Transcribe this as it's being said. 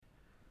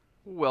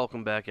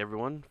Welcome back,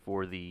 everyone,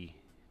 for the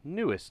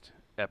newest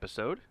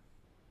episode.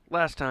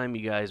 Last time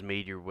you guys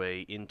made your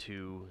way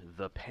into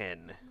the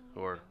pen,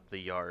 or the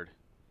yard.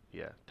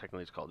 Yeah,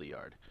 technically it's called the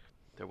yard.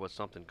 There was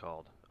something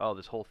called... Oh,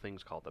 this whole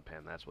thing's called the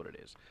pen, that's what it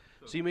is.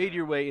 So you made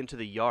your way into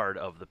the yard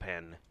of the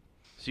pen.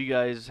 So you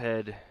guys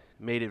had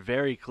made it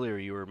very clear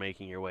you were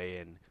making your way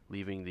in,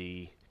 leaving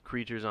the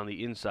creatures on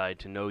the inside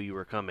to know you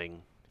were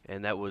coming.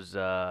 And that was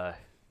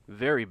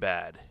very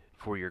bad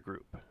for your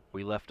group.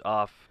 We left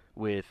off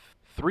with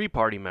 3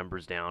 party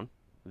members down.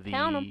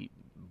 Count 'em. The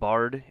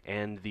Bard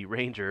and the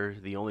Ranger,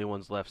 the only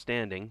ones left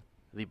standing.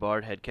 The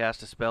Bard had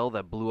cast a spell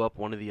that blew up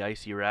one of the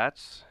icy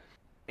rats.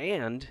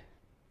 And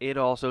it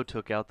also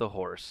took out the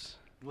horse.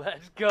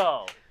 Let's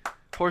go.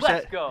 Horse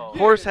Let's had, go.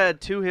 Horse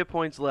had 2 hit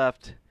points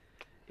left.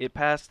 It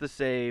passed the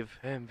save.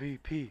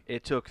 MVP.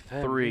 It took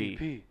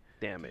 3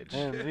 damage.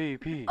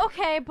 MVP.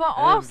 Okay, but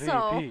also,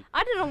 MVP.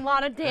 I did a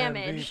lot of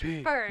damage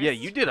MVP. first. Yeah,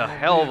 you did a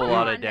hell of a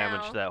lot Come of on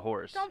damage now. to that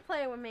horse. Don't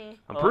play with me.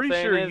 I'm All I'm pretty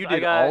saying sure is you I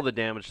did got- all the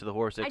damage to the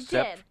horse I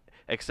except did.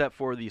 except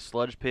for the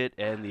sludge pit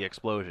and the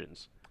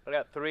explosions. I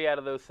got 3 out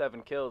of those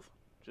 7 kills.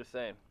 Just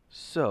saying.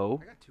 So,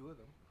 I got 2 of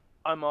them.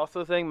 I'm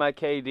also saying my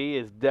KD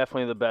is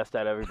definitely the best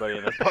out of everybody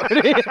in this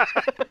party.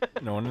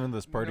 No one in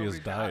this party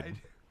has Nobody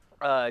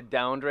died.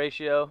 Downed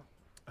ratio.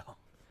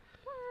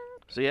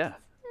 so yeah,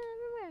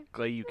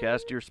 Clay, you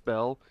cast your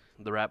spell.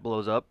 The rat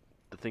blows up.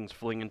 The things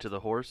fling into the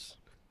horse.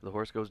 The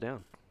horse goes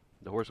down.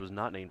 The horse was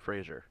not named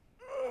Fraser.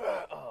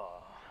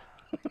 Oh.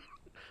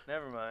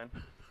 Never mind.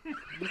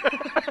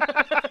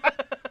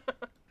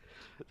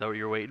 Is that what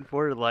you're waiting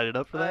for to light it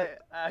up for that?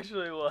 I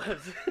actually was.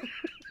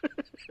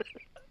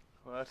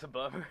 Well, that's a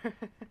bummer.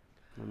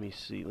 Let me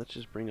see. Let's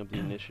just bring up the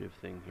initiative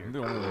thing I'm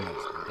here. the only one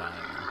that's dying.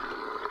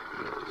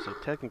 Yeah, so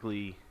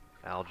technically,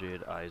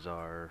 Algid,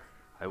 Izar,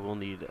 I will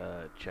need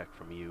a check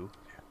from you.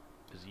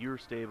 Because you're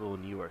stable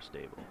and you are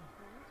stable.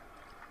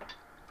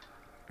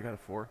 I got a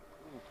 4.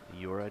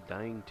 You are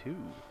dying too.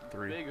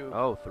 3. Big oop.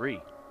 Oh, 3.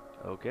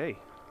 Okay.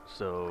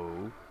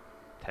 So,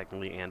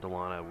 technically,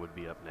 Andalana would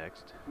be up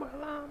next. Well,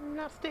 I'm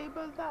not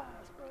stabilized.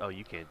 Oh,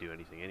 you can't do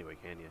anything anyway,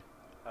 can you?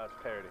 It's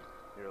parody.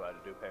 You're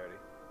allowed to do parody.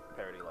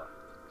 Parody law.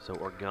 So,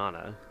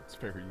 Organa. It's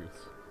fair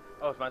use.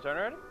 Oh, it's my turn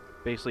already?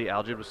 Basically,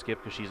 Algid was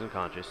skipped because she's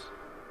unconscious.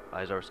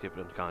 Izar skipped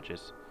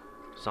unconscious.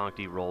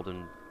 Sancti rolled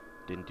and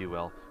didn't do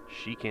well.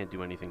 She can't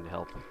do anything to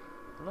help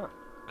No.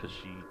 because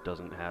she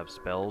doesn't have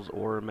spells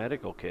or a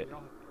medical kit. We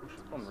all have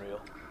potions. Unreal.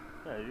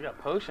 Yeah, you got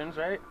potions,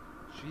 right?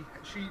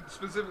 She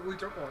specifically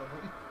took one of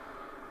them.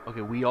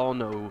 Okay, we all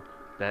know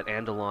that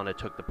Andalana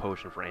took the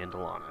potion for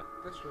Andalana.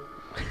 That's true.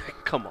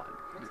 Come on.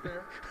 That's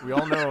fair. We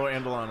all know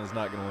Andalon is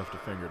not going to lift a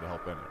finger to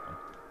help anyone.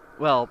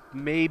 Well,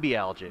 maybe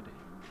Algid.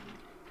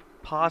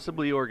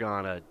 Possibly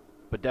Organa,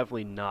 but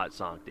definitely not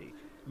Sancti.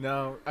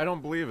 No, I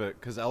don't believe it,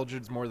 because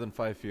Algid's more than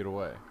 5 feet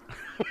away.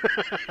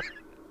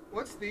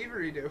 What's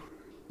thievery do?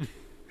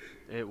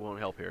 It won't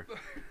help here.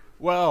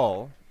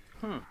 Well,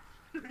 I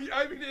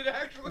mean, it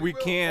actually we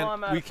will. can't Well,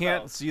 I'm out we of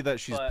can't spells, see that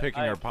she's But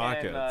picking I our can,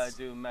 pockets.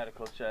 do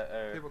medical check,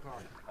 Table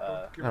talk.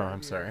 uh, Give Oh, her I'm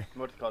the, sorry.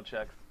 what's it called,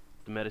 checks?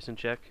 The medicine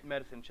check.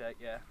 Medicine check,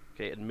 yeah.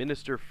 Okay,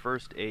 administer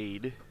first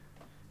aid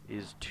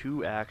is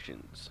 2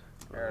 actions.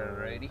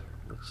 Alrighty.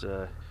 Let's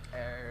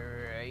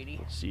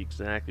Alrighty. see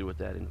exactly what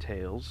that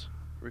entails.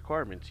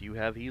 Requirements: you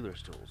have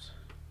healer's tools,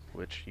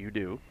 which you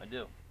do. I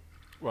do.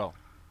 Well,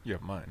 you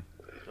have mine.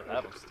 Still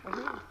have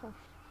 'em.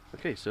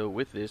 Okay, so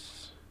with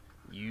this,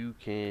 you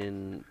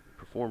can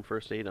perform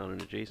first aid on an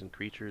adjacent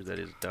creature that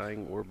is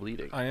dying or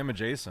bleeding. I am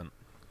adjacent,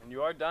 And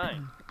you are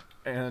dying.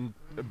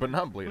 but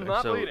not bleeding.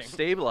 Not so bleeding.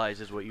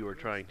 stabilize is what you are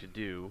trying to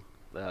do.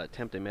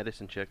 Attempt a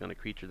medicine check on a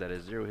creature that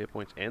has 0 hit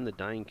points and the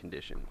dying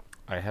condition.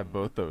 I have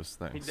both those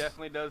He things.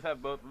 definitely does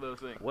have both of those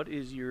things. What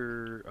is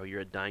your... Oh,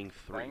 you're a dying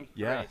 3. Dying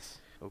Yes.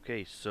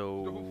 Okay,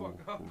 so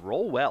Don't fuck up.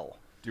 roll well.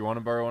 Do you want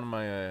to borrow one of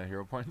my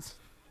hero points?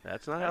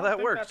 That's not I how don't that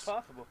think works. That's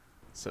possible.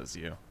 Says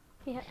you.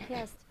 He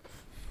has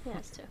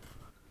to.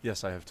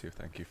 Yes, I have 2.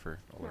 Thank you for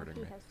alerting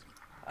me.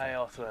 I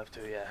also have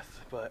 2, yes,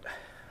 but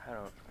I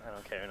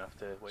don't care enough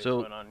to waste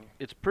So- one on you.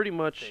 It's pretty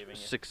much Saving it.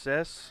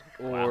 success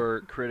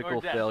or critical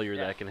Or death, failure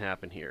yeah. that can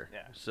happen here.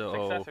 Yeah.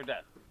 So Success or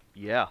death.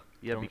 yeah,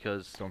 Don't-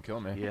 because Don't kill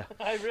me. yeah.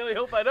 I really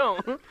hope I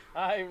don't.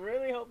 I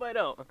really hope I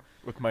don't.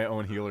 With my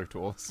own healer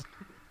tools.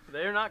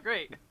 They're not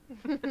great.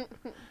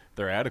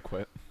 They're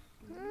adequate.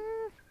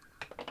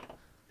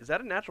 Is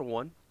that a natural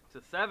 1? It's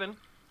a 7.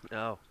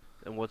 No.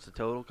 And what's the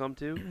total come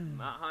to?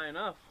 Not high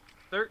enough.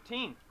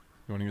 13. You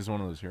want to use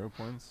one of those hero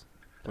points?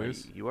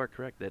 Please? You are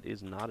correct. That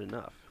is not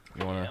enough.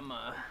 You want to... I'm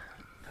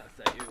pass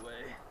that your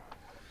way.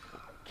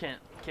 Can't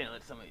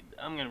let somebody.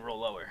 I'm gonna roll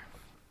lower.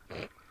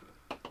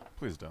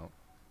 Please don't.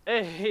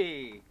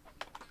 Hey,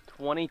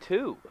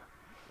 22.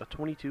 A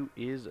 22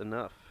 is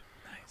enough.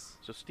 Nice.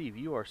 So Steve,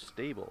 you are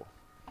stable.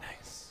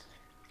 Nice.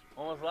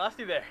 Almost lost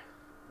you there.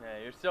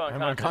 Yeah, you're still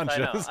I'm unconscious.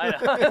 unconscious. I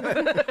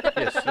know.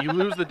 Yes, you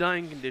lose the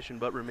dying condition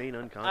but remain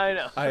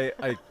unconscious. I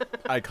know.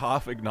 I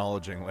cough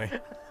acknowledgingly.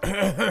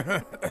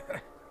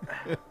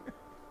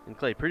 And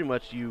Clay, pretty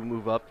much you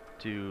move up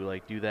to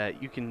like do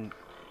that. You can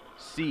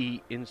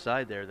see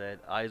inside there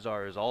that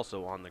Izar is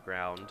also on the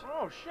ground,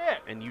 Oh shit!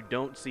 and you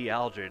don't see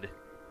Algid.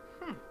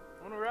 I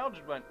wonder where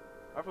Algid went.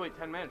 I have to wait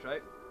 10 minutes,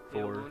 right?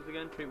 Heal For- wounds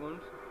again? Treat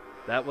wounds?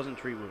 That wasn't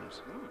treat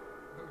wounds.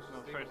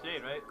 No, first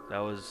aid, right? That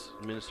was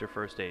administer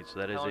first aid, so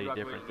that is How long do I a have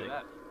to different wait to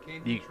thing. do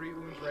Can't You- you treat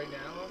wounds right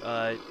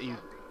now?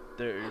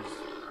 There's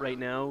right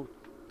now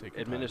Take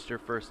your administer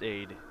first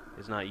aid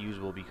is not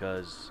usable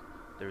because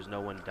there's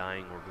no one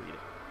dying or bleeding.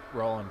 time.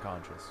 We're all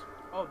unconscious. that?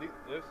 Oh,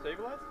 they're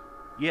stabilized?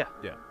 Yeah,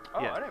 Yeah.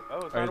 Oh, Yeah. I didn't. I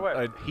was not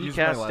aware. he used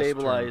my cast last turn to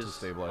stabilize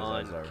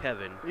stabilize on Izar.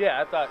 Kevin.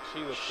 Yeah, I thought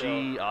she was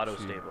She still... auto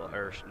She- stabilized,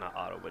 or not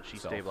auto, but she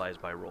Self.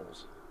 stabilized by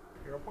rolls.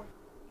 Hero point?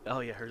 Oh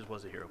yeah, hers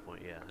was a hero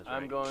point. Yeah, that's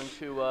I'm right. going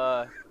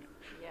to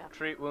Yeah.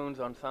 treat wounds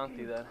on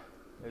Sancti then.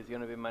 Is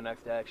going to be my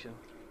next action.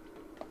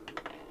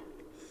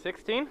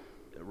 16?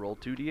 Roll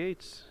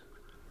 2d8s.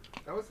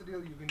 That was the deal.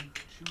 You can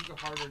choose a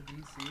harder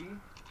DC,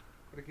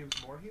 but it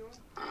gives more healing?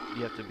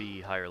 You have to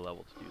be higher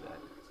level to do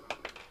that.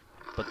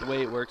 But the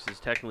way it works is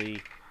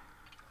technically,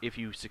 if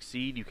you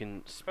succeed, you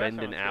can spend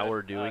an one's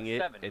hour good. doing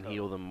it 7 and total.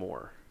 heal them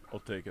more. I'll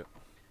take it.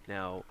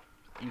 Now,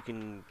 you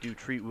can do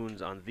treat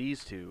wounds on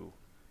these two.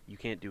 You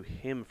can't do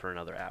him for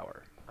another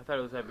hour. I thought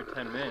it was every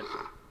 10 minutes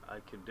I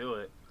could do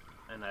it,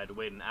 and I'd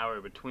wait an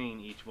hour between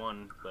each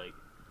one. Like,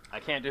 I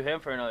can't do him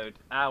for another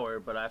hour,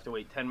 but I have to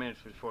wait 10 minutes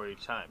before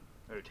each time.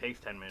 Or it takes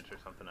 10 minutes or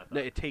something, I thought.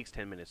 No, it takes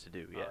 10 minutes to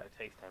do. Oh, Yeah. it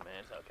takes 10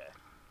 minutes, okay.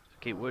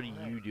 Okay, what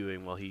are you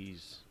doing while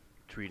he's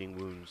treating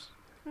wounds?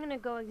 I'm gonna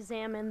go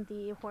examine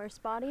the horse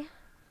body.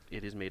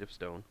 It is made of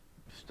stone.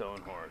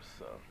 Stone horse,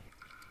 so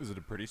Is it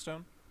a pretty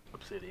stone?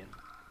 obsidian.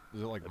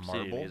 Is it like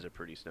Obsidian marble? is a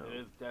pretty It stone.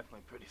 is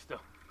definitely pretty stone.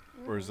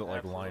 Or is it like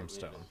Absolutely.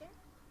 limestone?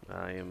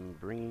 I am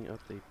bringing up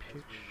a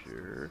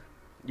picture.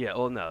 Yeah.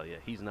 Oh no. Yeah,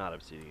 he's not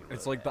obsidian.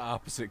 It's though. like the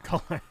opposite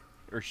color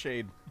or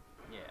shade.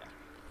 Yeah.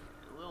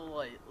 A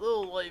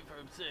little light for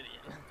obsidian.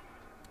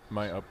 Am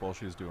I up while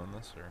she's doing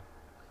this, or?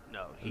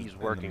 No, in he's the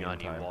working on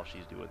you meantime. while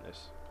she's doing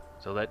this.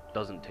 So that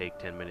doesn't take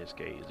 10 minutes,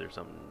 Kay. Is there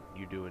something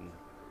you doing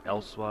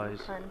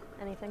elsewise? Fun.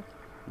 Anything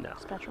No.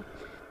 special?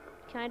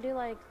 Can I do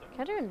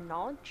a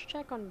knowledge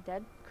check on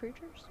dead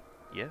creatures?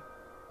 Yeah.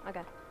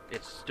 Okay.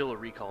 It's still a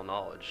recall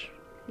knowledge.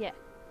 Yeah.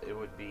 It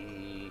would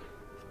be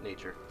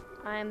nature.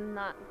 I'm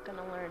not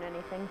gonna learn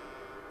anything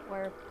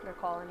or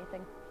recall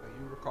anything. Now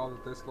you recall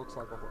that this looks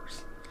like a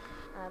horse.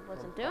 I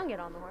wasn't doing it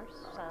on the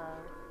horse.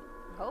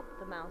 Hope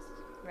the mouse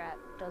rat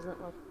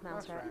doesn't look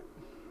mouse rat.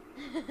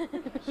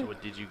 So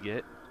what did you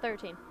get?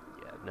 13.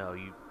 Yeah. No,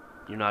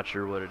 you're not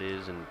sure what it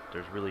is, and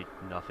there's really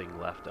nothing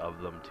left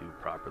of them to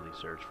properly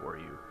search for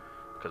you,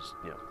 because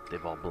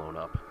they've all blown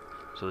up.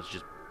 So it's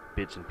just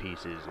bits and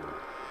pieces.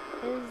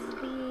 And Is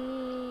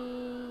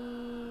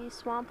the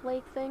swamp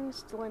lake thing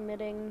still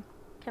emitting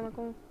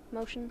chemical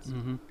motions?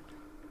 mm-hmm.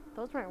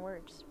 Those weren't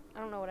words. I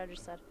don't know what I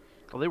just said.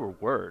 Well, they were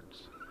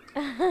words.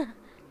 Didn't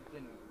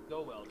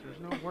go well. did There's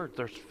it? no words.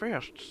 There's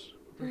fists.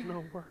 There's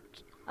no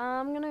words.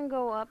 I'm gonna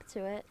go up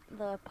to it,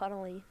 the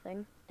puddly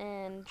thing,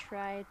 and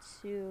try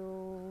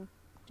to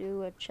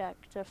do a check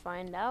to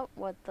find out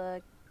what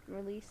the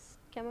release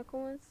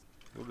chemical is.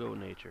 We'll go with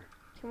nature.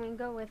 Can we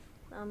go with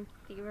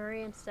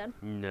thievery instead?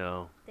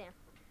 No. Damn.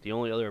 The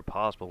only other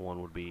possible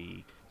one would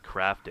be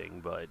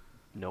crafting, but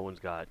no one's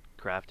got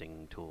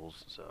crafting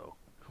tools, so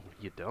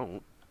you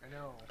don't. I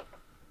know.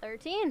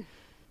 13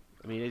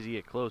 I mean, as you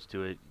get close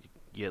to it,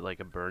 you get like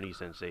a burny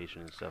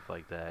sensation and stuff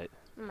like that.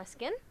 on my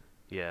skin.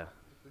 Yeah.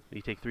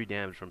 You take 3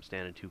 damage from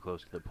standing too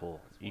close to the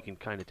pool. You can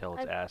kind of tell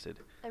it's I- acid.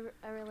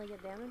 I really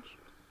get damage.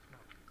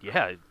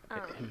 Yeah,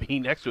 Oh.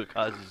 being next to it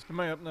causes. Am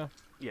I up now?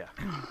 Yeah.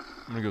 I'm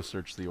gonna go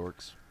search the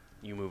orcs.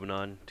 You moving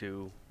on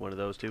to one of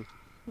those two?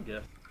 Yeah.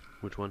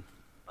 Which one?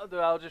 I'll do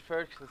Algid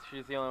first, because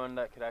she's the only one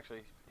that could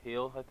actually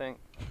heal, I think.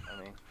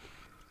 I mean,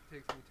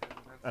 Takes me 10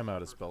 minutes. I'm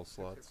out of spell 6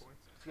 hit slots. points.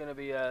 it's going to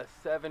be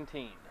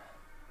 17.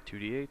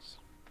 2d8s.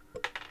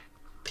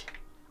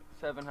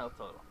 7 health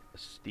total.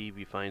 Steve,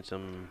 you find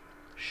some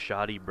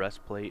shoddy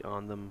breastplate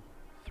on them,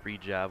 3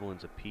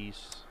 javelins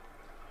apiece.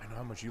 I know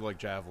how much you like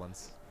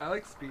javelins. I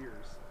like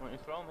spears. Why don't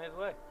you throw him his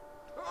way?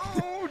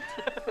 Oh!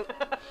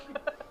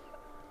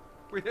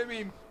 Wait,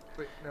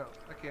 no,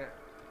 I can't.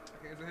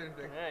 I can't say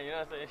anything. Yeah, you're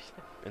not saying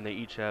shit. And they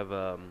each have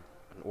an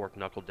orc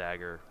knuckle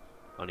dagger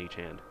on each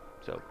hand.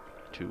 So,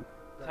 2.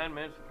 10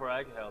 minutes before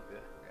I can help you.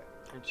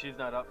 And she's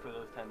not up for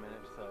those 10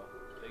 minutes, so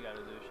they gotta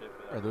do shit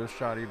for that. Are those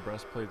shoddy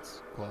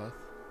breastplates cloth?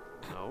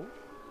 No.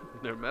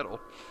 They're metal.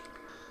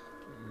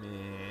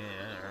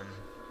 Man.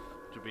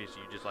 So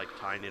basically, you just like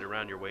tying it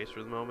around your waist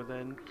for the moment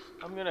then?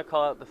 I'm gonna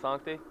call out the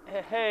Sancti.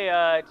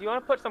 Hey, do you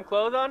want to put some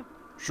clothes on?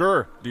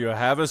 Sure. Do you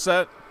have a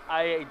set?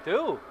 I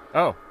do.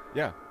 Oh,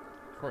 yeah.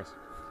 Of course.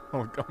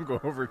 I'll go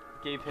over.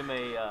 Gave him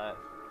a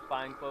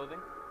fine clothing.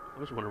 I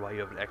was wondering why you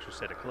have an extra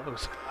set of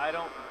clothes. I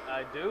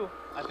do.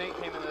 I think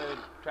it came in the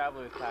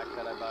traveler's pack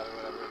that I bought or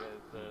whatever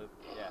it is.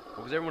 Yeah.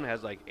 Because everyone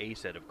has like a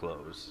set of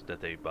clothes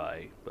that they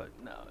buy, but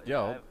No. Yeah,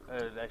 I I'll-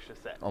 have an extra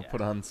set. I'll yeah. put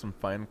on some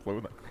fine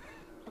clothing.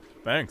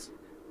 Thanks.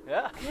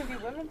 Yeah.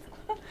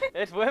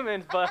 It's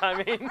women's, but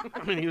I mean,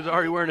 I mean, he was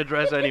already wearing a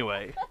dress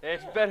anyway.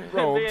 it's better than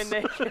Robes.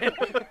 being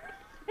naked.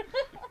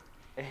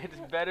 It's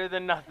better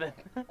than nothing.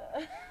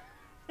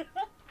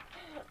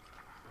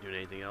 Doing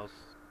anything else?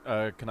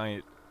 Can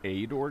I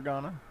aid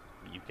Organa?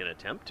 You can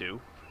attempt to.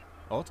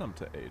 I'll attempt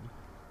to aid.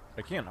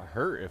 I can't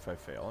hurt if I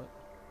fail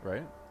it,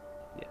 right?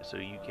 Yeah, so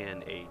you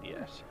can aid,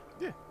 yes.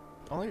 Yeah,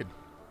 I'll aid.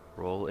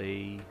 Roll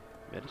a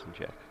medicine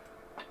check.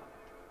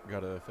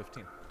 Got a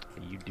 15.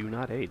 You do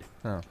not aid.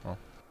 Oh, well.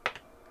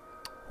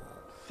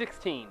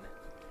 16.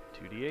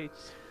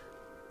 2d8s.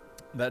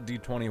 That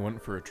D20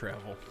 went for a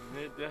travel.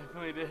 It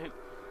definitely did.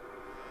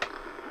 Oh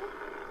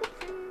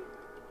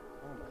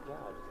my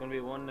god, it's gonna be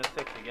 1 to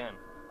 6 again.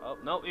 Oh,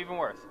 no, even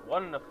worse.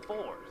 1 to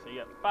 4, so you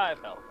got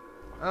 5 health.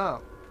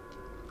 Oh,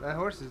 that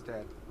horse is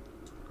dead.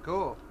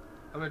 Cool.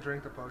 I'm gonna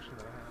drink the potion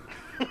that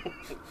I have.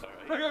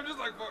 Alright. I'm just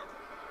like, fuck.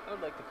 I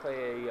would like to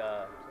play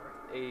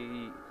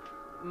a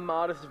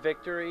modest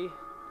victory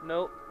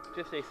note,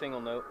 just a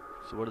single note.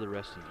 So what are the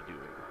rest of you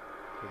doing?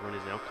 Everyone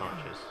is now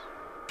conscious.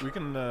 We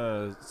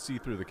can see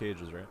through the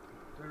cages, right?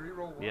 Did I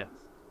reroll once? Yeah.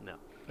 No.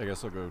 I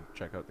guess I'll go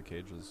check out the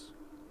cages.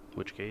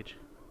 Which cage?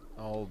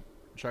 I'll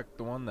check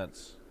the one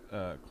that's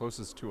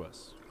closest to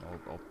us.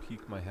 I'll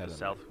peek my head The in.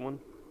 south one?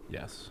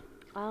 Yes.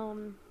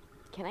 Can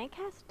I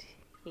cast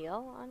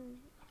heal on?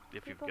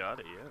 If you've People? got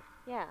it, yeah.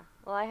 Yeah.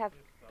 Well, I have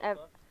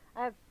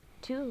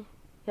 2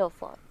 heal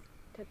slots.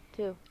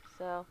 Two.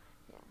 So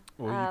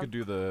Well, you could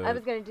do the. I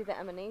was gonna do the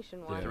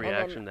emanation one. Yeah. Three and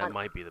then action, that on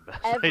might be the best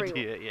everyone,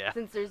 idea, yeah.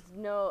 Since there's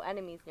no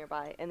enemies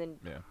nearby, and then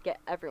Yeah. get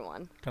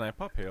everyone. Can I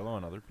pop Halo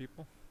on other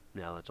people?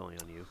 No, that's only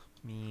on you.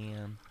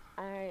 Man.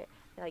 Alright.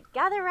 Like,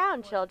 gather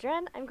round,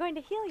 children. I'm going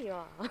to heal you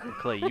all. And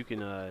Clay, you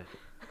can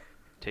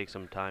take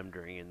some time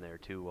during in there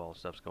too while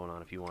stuff's going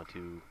on if you want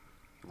to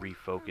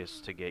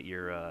refocus to get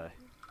your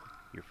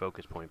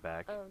focus point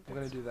back. Oh, I'm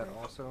gonna that's do that right.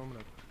 also. I'm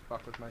gonna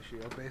fuck with my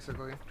shield,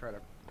 basically. Try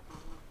to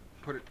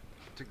put it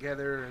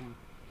together and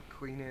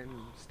clean it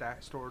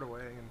and store it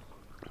away. And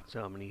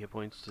So how many hit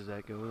points does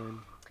that go in?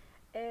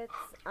 It's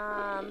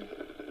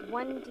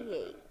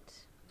 1d8.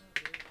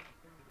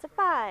 It's a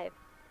 5.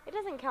 It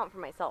doesn't count for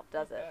myself,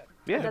 does it?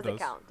 Yeah, It doesn't does.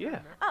 count. Yeah.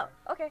 Oh,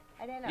 okay.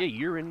 I didn't know. Yeah,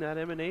 you're in that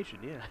emanation,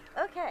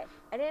 yeah. Okay,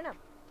 I didn't know.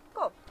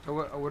 Cool. so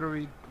what are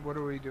we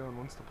doing?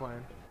 What's the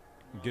plan?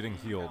 Getting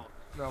healed.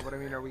 No, but I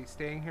mean, are we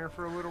staying here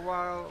for a little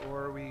while,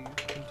 or are we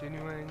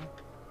continuing?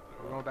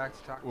 Are we going back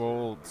to talk?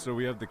 Well, so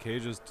we have the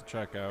cages to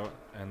check out,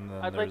 and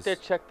then I'd there's like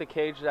to check the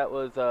cage that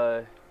was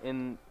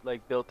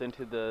built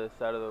into the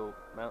side of the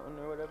mountain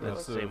or whatever.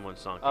 That's it the was. same one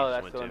Sonky Oh, just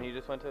that's went the one to. he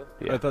just went to.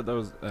 Yeah. I thought that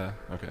was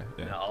okay.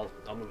 Yeah. Yeah,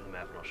 I'll move the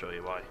map and I'll show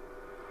you why.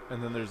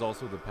 And then there's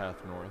also the path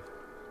north.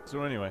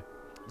 So anyway,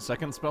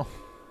 second spell.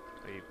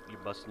 Are you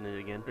busting it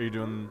again? Are you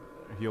doing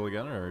heal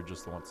again or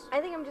just the once? I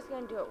think I'm just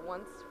gonna do it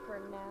once for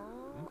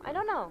now. I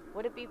don't know.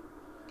 Would it be?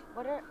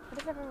 What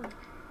is everyone?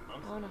 I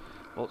don't know.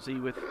 Well, see,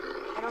 with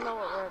I don't know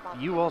what we're about.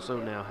 you to also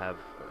do. now have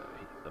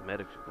a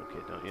medical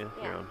kit, don't you?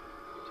 Yeah. Your own.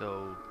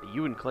 So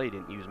you and Clay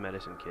didn't use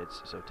medicine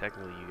kits, so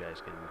technically you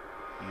guys can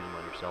use them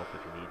on yourself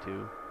if you need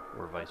to,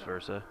 or vice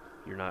versa.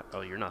 You're not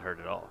hurt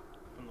at all.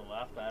 From the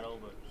last battle,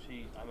 but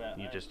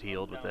You just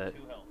healed with that?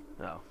 2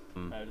 health. Oh.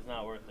 Mm. It's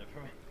not worth it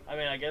for me. I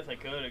mean, I guess I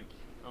could. I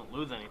don't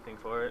lose anything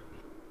for it.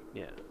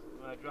 Yeah.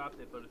 I dropped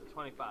it, but it's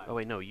 25. Oh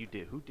wait, no, you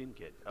did. Who didn't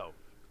get? Oh,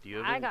 do you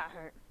have I any? got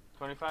hurt.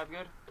 25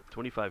 good?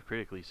 25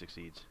 critically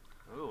succeeds.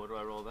 Ooh, what do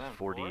I roll then?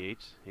 48.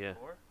 Yeah.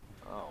 4?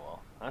 Oh,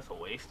 well, that's a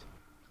waste.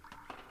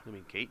 I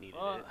mean, Kate needed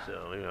Oh. it,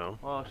 so you know.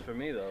 Well, it's for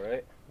me though,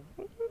 right?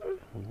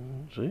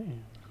 We'll see.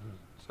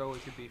 So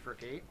it could be for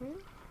Kate.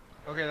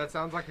 Okay, that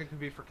sounds like it could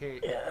be for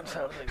Kate. Yeah, that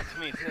sounds like it to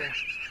me too.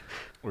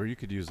 Or you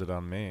could use it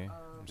on me. I'm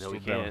No, still we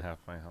down can't. half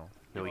my health.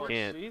 No, we Well,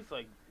 can't. She's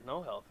like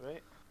no health,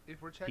 right?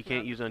 If we're He checking can't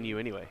out use on you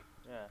anyway,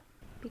 Yeah.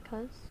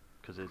 Because.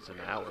 because it's an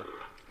hour.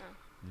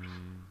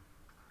 Mm.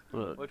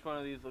 Well, Which one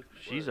of these looks?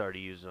 she's worse? already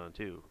used on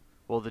too.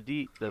 Well,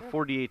 the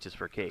 48 is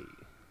for Kate.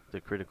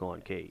 The critical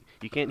on Kate.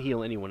 You can't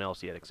heal anyone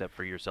else yet except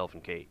for yourself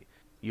and Kate.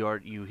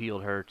 You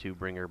healed her to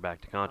bring her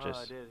back to conscious.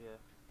 Oh, I did,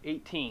 yeah.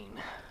 18.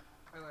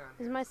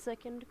 Is my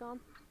second gone?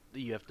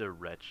 You have to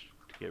retch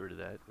to get rid of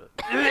that,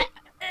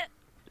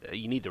 but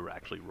you need to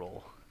actually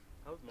roll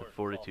That was the more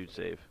fortitude false.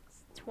 save.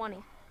 It's 20.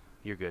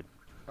 You're good.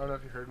 I don't know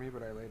if you heard me,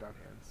 but I laid on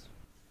hands.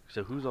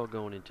 So who's all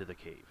going into the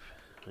cave?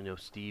 I know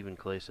Steve and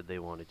Clay said they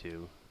wanted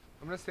to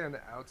I'm gonna stay on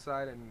the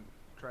outside and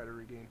try to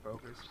regain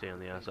focus. stay on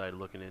the outside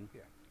looking in.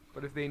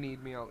 But if they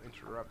need me, I'll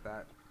interrupt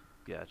that.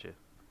 Gotcha.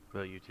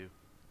 Well, you two.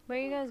 Where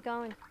are you guys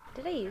going?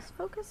 Did I use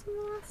focus in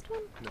the last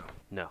one?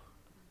 No.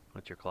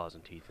 That's your claws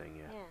and teeth thing,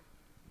 yeah. Yeah.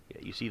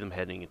 Yeah, you see them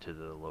heading into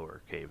the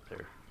lower cave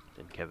there.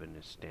 And Kevin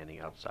is standing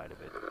outside of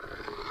it.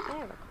 I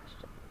have a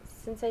question.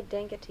 Since I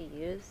didn't get to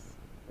use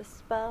the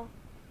spell,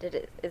 is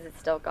it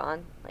still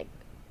gone? Like,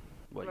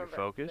 What, your remember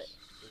focus?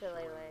 the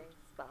Shillelagh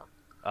spell.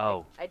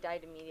 Oh, I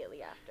died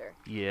immediately after.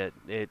 yeah,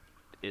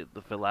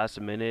 if it lasts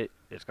a minute,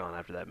 it's gone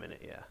after that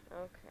minute, yeah.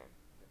 Okay.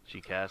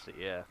 She cast it,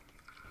 yeah.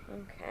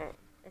 Okay.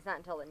 It's not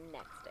until the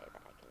next day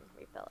that I can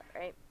refill it,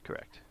 right?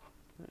 Correct.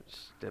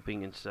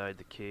 Stepping inside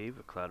the cave,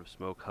 a cloud of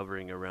smoke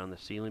hovering around the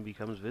ceiling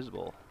becomes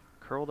visible.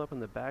 Curled up in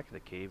the back of the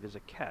cave is a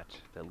cat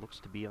that looks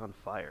to be on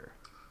fire.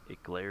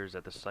 It glares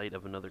at the sight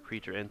of another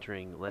creature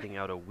entering, letting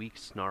out a weak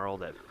snarl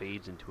that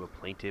fades into a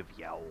plaintive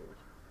yowl.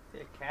 Is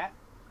it a cat?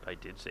 I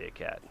did say a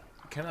cat.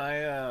 Can I,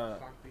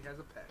 Sancti has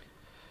a pet.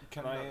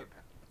 can Another I... pet.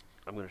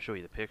 I'm going to show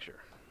you the picture.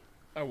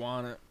 I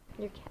want it.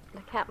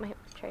 The cat might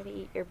try to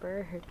eat your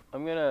bird.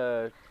 I'm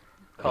gonna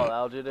call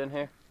Algid in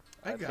here.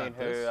 I I've got seen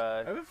this. I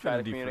her have try to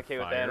affinity for communicate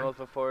with fire. animals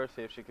before,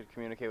 see if she could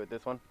communicate with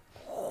this one.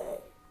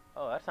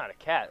 Oh, that's not a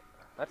cat.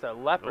 That's a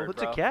leopard, Oh,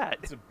 it's bro. a cat.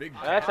 It's a big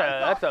That's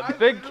cat. a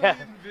big cat.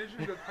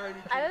 Envisioned a tiny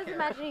I was kitty cat.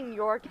 imagining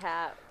your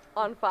cat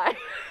on fire.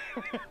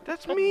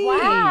 That's me.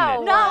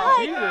 Wow. Not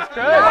like, Jesus Christ.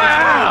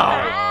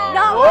 Wow.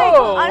 not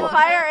Whoa. like on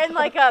fire and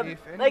like a If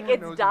like anyone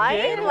it's knows dying,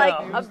 anything like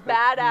about a games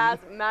that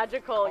badass we-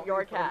 magical All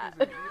your these focus cat.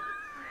 and-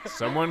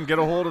 Someone get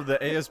a hold of the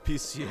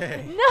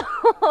ASPCA.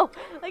 No,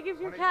 like if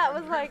your cat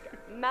was like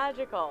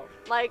magical,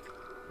 like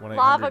 1-800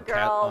 Lava cat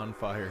girl. on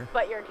fire.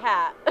 but your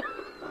cat. This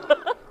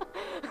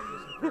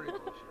is pretty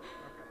bullshit.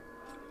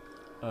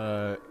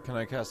 Okay. Can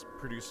I cast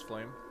Produce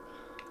Flame?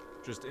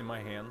 Just in my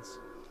hands.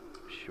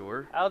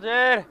 Sure.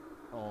 Algid!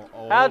 I'll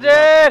hold it up.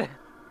 Algid!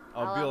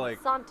 I'll be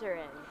like, saunter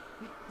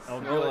in. I'll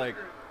be like,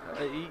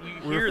 You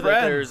We're hear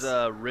that there's friends.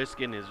 a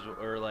risk in his,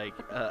 or like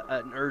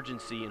an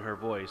urgency in her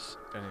voice.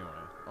 anyway,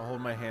 I'll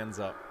hold my hands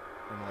up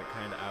and like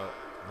kind of out,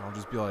 and I'll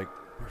just be like,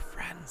 we're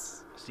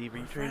friends. Steve, are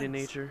you We're trained in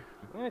friends. nature?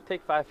 I'm gonna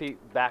take 5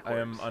 feet backwards. I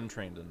am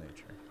untrained in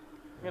nature.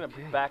 I'm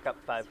gonna back up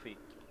 5 feet.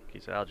 Okay,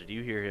 so Algie, do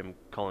you hear him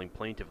calling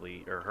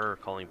plaintively, or her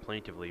calling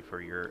plaintively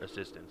for your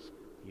assistance?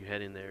 You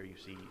head in there, you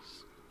see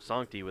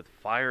Sancti with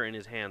fire in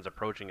his hands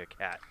approaching a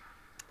cat.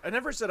 I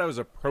never said I was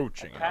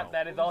approaching. Cat it.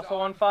 that is also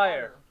on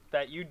fire.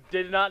 That you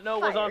did not know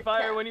was on Fire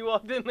fire cat. when you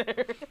walked in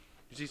there.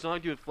 You see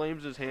Sancti with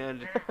flames in his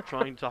hand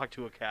trying to talk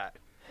to a cat.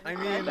 I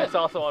mean, That's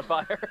also on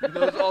fire.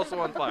 That is also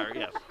on fire,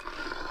 yes.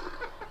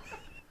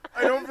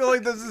 I don't feel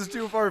like this is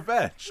too far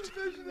fetched.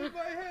 The vision in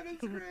my head is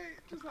great.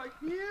 Just like,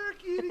 here,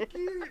 kitty,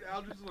 kitty. And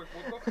Al just like,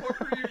 what the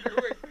fuck are you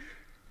doing?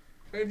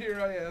 And here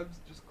I am,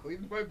 just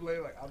cleaning my blade,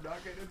 like, I'm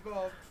not getting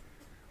involved.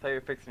 I thought you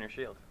were fixing your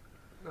shield.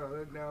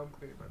 No, now I'm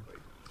cleaning my blade.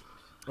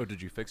 Oh, did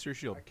you fix your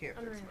shield? I can't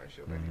fix my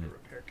shield. I need a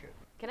repair kit.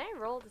 Can I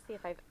roll to see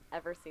if I've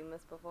ever seen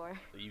this before?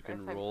 You Or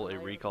can if I'm roll a familiar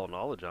with recall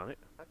knowledge on it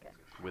Okay.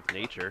 with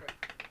nature.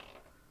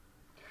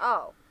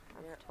 Oh,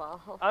 that's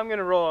 12. I'm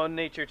gonna roll a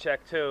nature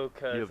check too, You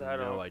cause have I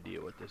don't. no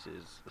idea what this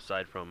is,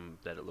 aside from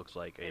that it looks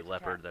like a It's a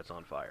leopard cat. that's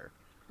on fire.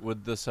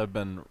 Would this have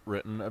been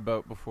written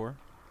about before?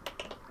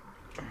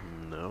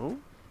 No.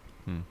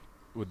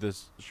 Would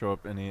this show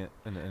up in any?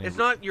 It's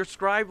not, your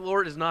scribe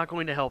lord is not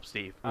going to help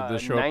Steve. Would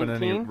this show up in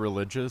any 19?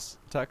 religious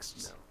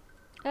texts?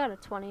 I got a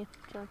 20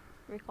 to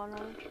recall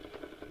knowledge.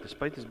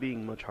 Despite this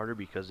being much harder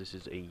because this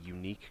is a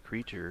unique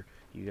creature,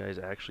 you guys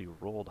actually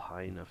rolled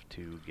high enough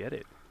to get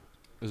it.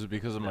 Is it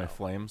because of my No.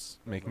 flames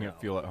making it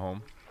feel at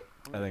home?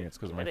 I think it's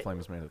because my Get it.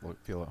 flames made it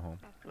feel at home.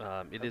 It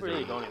I is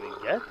really a don't even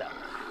get that.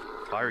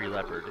 fiery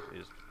leopard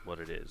is what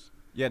it is.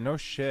 Yeah, no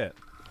shit.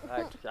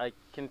 I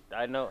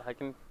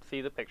can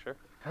see the picture.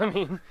 I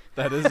mean,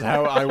 That is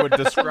how I would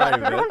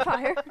describe Leopard on it.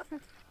 fire.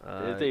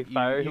 It's a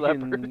fiery you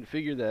leopard. can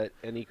figure that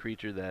any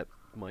creature that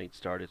might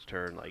start its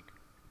turn like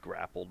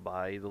grappled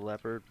by the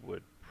leopard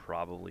would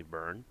probably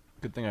burn.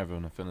 Good thing I have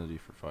an affinity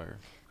for fire.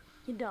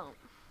 You don't.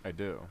 I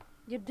do.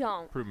 You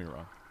don't. Prove me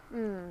wrong.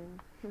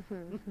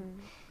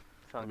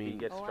 Santi mean-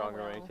 gets Oh, I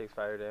stronger when he will. takes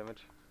fire damage.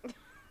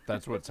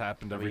 That's what's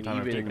happened every mean, time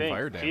I've even- taken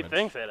fire He damage.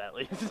 thinks it at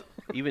least.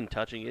 Even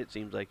touching it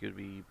seems like it would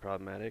be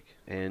problematic,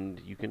 and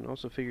you can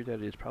also figure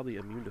that it is probably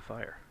immune to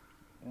fire.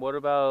 What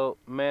about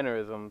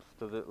mannerisms?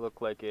 Does it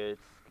look like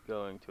it's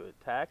going to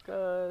attack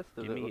us?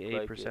 Does Give it me look a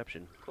like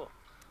perception.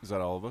 Is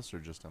that all of us or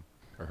just him?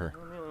 Or her?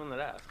 I'm the only one that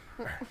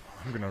asked.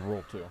 I'm gonna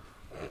roll too.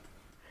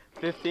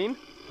 15?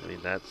 I mean,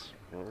 that's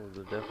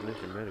the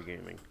definition of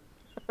metagaming.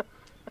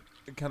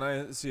 Can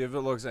I see if it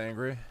looks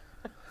angry?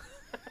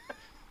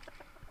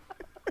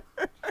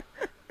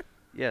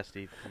 Yeah,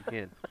 Steve, you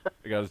can.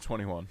 I got a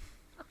 21.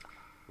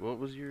 What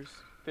was yours?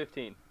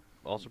 15.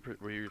 Also,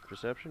 were yours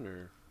perception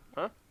or?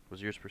 Huh?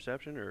 Was yours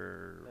perception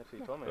or? That's what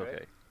you told me, Okay.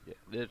 right?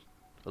 Yeah. I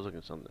was looking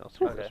at something else.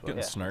 Okay. as well. Getting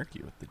Yeah.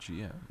 snarky with the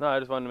GM. No, I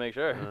just wanted to make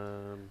sure.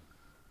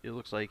 It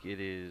looks like it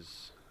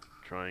is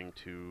trying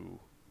to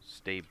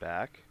stay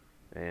back,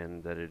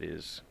 and that it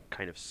is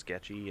kind of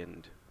sketchy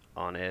and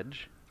on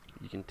edge.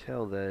 You can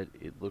tell that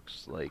it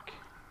looks like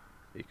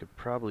it could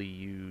probably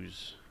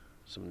use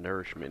some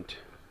nourishment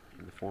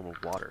in the form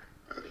of water.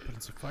 But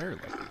it's a fire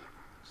leopard.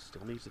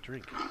 Still needs a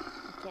drink. You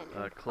can't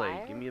drink Clay,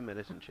 fire? give me a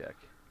medicine check.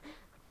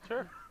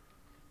 Sure.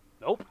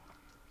 Nope.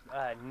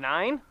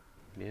 9?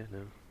 Yeah,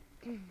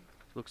 no.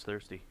 Looks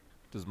thirsty.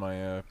 Does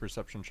my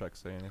perception check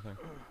say anything?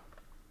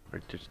 I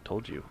just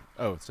told you.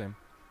 Oh, same.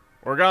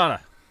 Organa,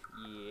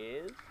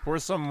 Yes. pour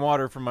some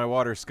water from my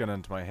water skin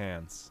into my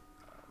hands.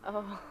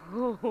 Oh.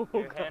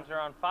 Your hands are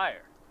on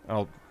fire.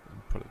 I'll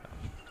put it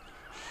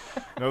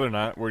down. No, they're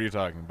not. What are you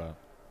talking about?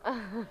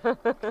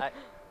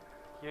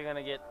 You're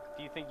gonna get.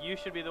 Do you think you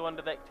should be the one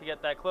to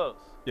get that close?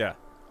 Yeah,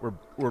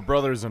 we're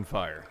brothers in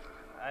fire.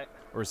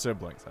 Or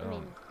siblings. I I don't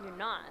mean, you're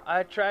not.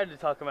 I tried to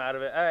talk him out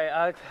of it. All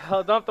right,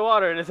 I'll dump the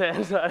water in his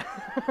hands.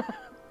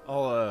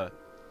 I'll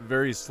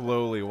very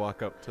slowly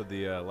walk up to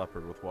the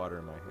leopard with water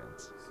in my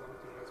hands. Something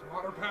has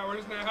water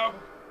powers now.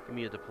 Give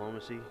me a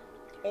diplomacy.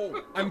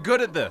 Oh, I'm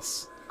good at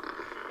this.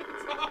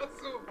 it's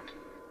awesome.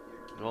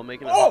 Well, I'm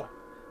making it. Oh!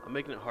 I'm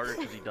making it harder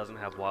because he doesn't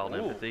have wild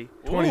empathy.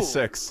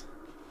 26.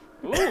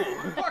 Ooh.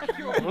 Fuck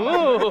you.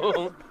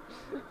 Ooh.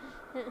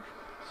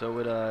 So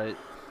it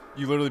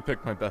You literally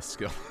picked my best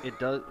skill. it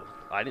does.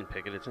 I didn't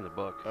pick it. It's in the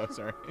book. Oh,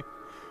 sorry.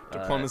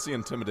 Diplomacy,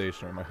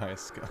 intimidation are my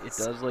highest skills. It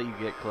does let you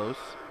get close,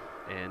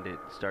 and it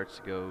starts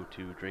to go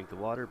to drink the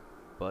water,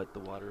 but the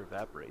water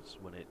evaporates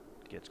when it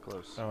gets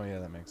close. Oh yeah,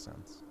 that makes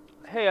sense.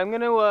 Hey, I'm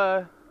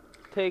gonna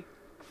take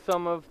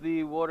some of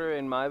the water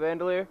in my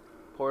bandolier,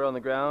 pour it on the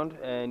ground,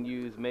 and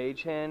use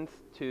mage hands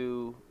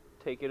to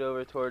take it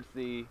over towards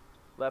the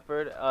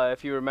leopard.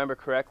 If you remember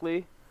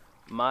correctly,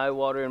 my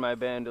water in my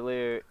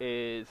bandolier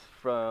is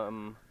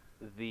from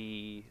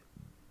the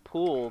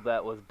pool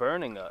that was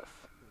burning us.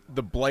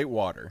 The blight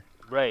water.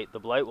 Right, the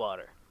blight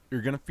water.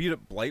 You're gonna feed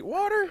it blight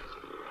water?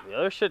 The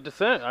other shit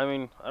descent. I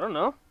mean, I don't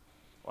know.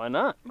 Why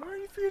not? Why are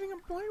you feeding it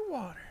blight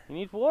water? He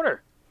needs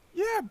water.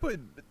 Yeah, but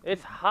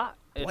It's hot.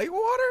 blight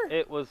water?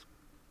 It was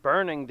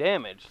burning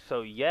damage.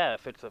 So yeah,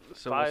 if it's a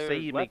So fire we'll say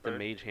you make the leopard-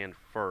 mage hand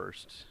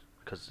first,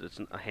 because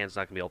a hand's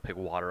not gonna be able to pick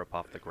water up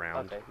off the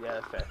ground. Okay, yeah,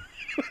 that's fair.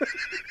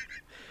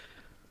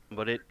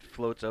 But it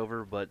floats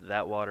over, but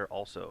that water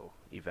also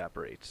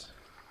evaporates.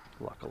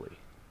 Luckily,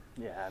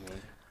 Yeah, I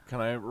mean, Can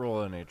I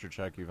roll a nature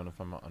check even if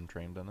I'm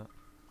untrained in it?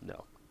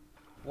 no.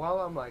 While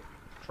I'm like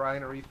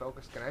trying to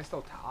refocus, can I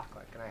still talk?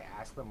 Like, can I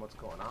ask them what's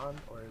going on,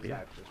 or is Yeah.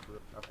 that just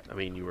okay? I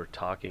mean, you were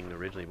talking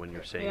originally when you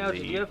were saying yeah,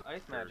 the you have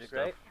ice or magic, stuff.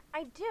 right?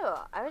 I do.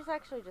 I was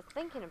actually just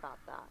thinking about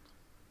that.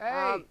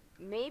 Hey,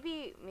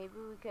 Maybe we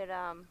could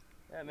Yeah,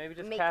 maybe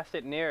just Make- cast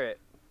it near it.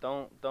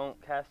 Don't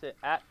cast it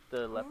at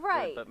the leopard,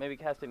 Right. but maybe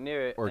cast it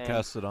near it. Or and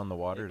cast it on the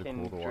water it to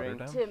can cool the water drink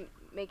down? to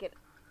make it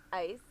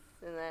ice,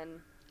 and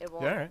then it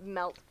won't Yeah, alright.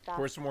 melt fast.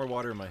 Pour some more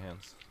water in my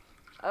hands.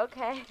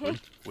 Okay. Which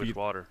Feed-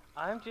 water?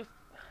 I'm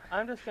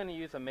just gonna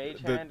use a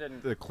mage The- hand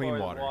and the clean pour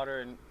water. the water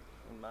in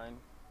mine.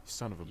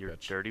 Son of a Your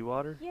bitch. dirty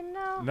water? you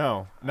know.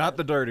 No, not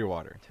the dirty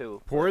water.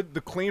 Two. Pour the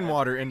clean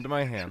water into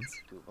my hands.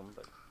 Two of them,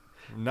 but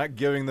I'm not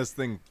giving this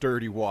thing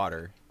dirty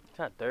water. it's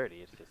not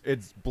dirty. It's just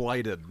It's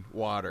blighted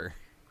water.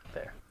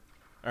 fair.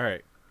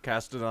 Alright,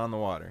 cast it on the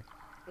water.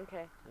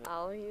 Okay.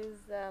 I'll use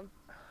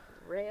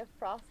ray of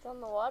frost on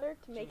the water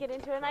to make it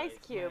into an ice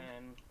cube.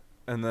 Man.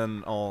 And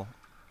then I'll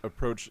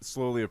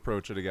slowly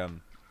approach it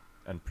again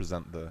and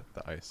present the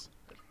ice.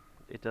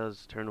 It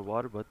does turn to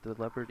water, but the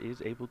leopard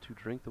is able to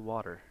drink the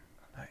water.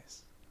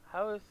 Nice.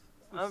 How is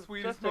the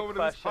sweetest just a moment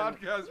of this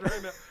question. podcast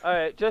right now. All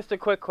right, just a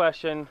quick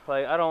question.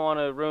 Like, I don't want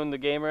to ruin the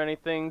game or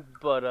anything,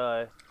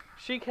 but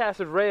she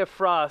casted Ray of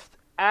Frost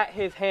at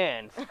his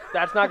hands.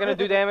 That's not gonna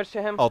do damage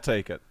to him. I'll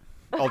take it.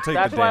 I'll take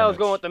That's the why I was damage.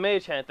 going with the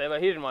mage hand thing,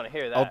 but he didn't want to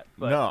hear that.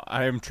 but No,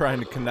 I am trying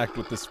to connect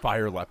with this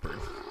fire leopard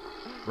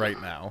right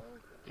now.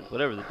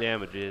 Whatever the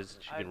damage is,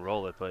 she can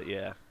roll it, but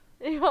yeah.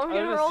 You want me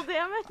I to was- roll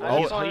damage? I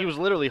He just wanna- was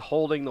literally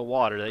holding the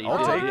water that you I'll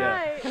did. take it. yeah.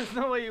 Alright. There's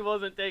no way he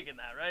wasn't taking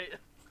that, right?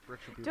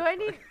 Do I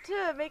need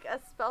to make a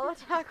spell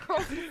attack roll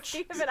to see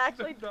if it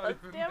actually Not does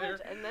even damage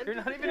there. and then You're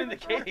do not even in the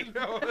damage? cave.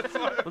 No, that's why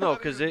I Well, no, thought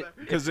because it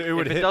Because it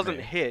would if hit it doesn't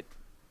me. hit,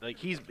 like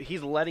he's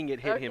letting it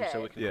hit him so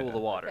Okay. it can Yeah. cool the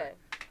water. Okay.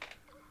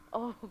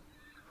 Oh,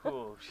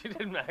 Ooh, she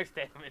did max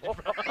damage,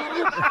 bro.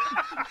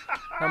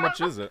 How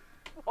much is it?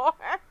 4.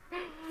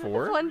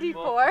 4?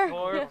 1d4.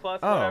 4 plus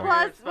Oh. whatever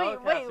Plus, your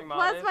spellcasting mod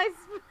plus is. my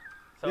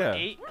So Yeah.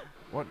 8?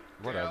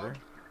 Whatever.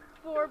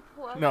 4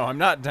 plus. No, I'm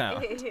not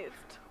down. 8.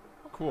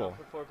 Cool.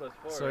 4 plus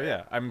 4. So right?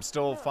 yeah, I'm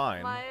still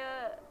fine. My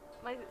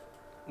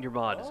Your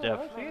mod is def.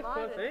 Oh, she's My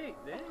plus mod 8.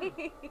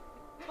 Damn.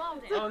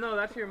 oh. Oh no,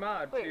 that's your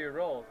mod for Wait. your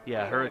roll.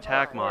 Yeah, Oh, her my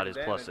attack God. mod is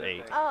Damage, plus I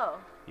 8. think. Oh.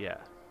 Yeah.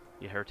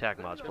 Yeah, her attack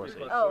mod's plus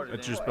 8. Oh.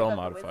 It's your Damage. spell Is that the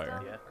modifier.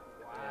 wisdom? Yeah.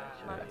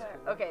 Modifier.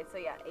 Okay, so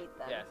yeah, 8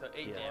 then. Yeah, so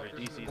 8 Yeah, her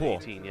damage. DC is Cool.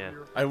 18, yeah.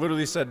 I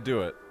literally said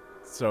do it.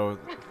 So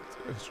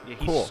Yeah,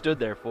 he cool. stood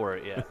there for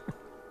it, yeah.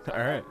 All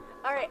right.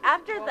 All right,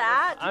 after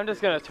that, I'm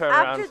just gonna turn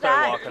After around and start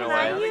that, walking can away.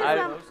 I use I-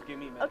 them? Give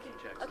me a medicine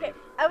check, okay, Steve.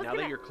 I was Now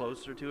gonna that you're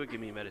closer to it, give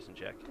me a medicine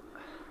check.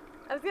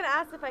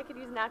 ask if I could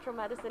use natural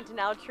medicine to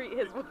now treat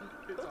his wound.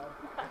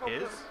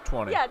 His?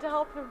 20. Yeah, to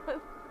help him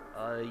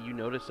with You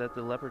notice that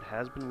the leopard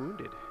has been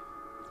wounded.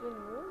 his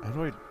wound. How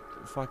do I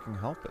fucking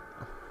help it?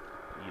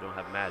 You don't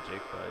have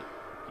magic,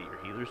 but get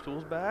your healer's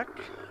tools back.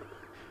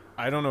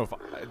 I don't know if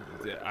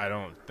I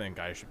don't think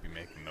I should be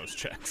making those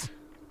checks.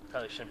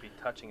 Probably shouldn't be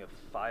touching a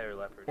fire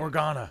leopard.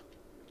 Organa,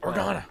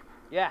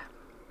 Yeah,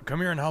 come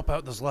here and help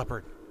out this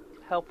leopard.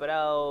 help it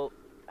out.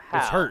 How?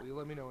 It's hurt. Will you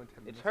let me know when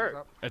 10 minutes is hurt.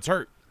 up It's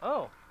hurt.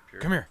 Oh, Sure.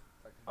 Come here.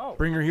 oh.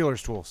 Bring your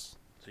healer's tools.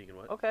 So you can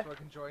what? Okay. so I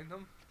can join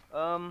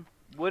them?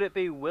 Would it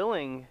be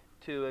willing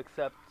to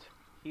accept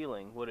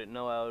healing? Would it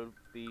know I would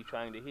be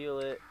trying to heal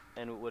it,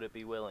 and would it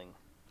be willing?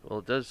 Well,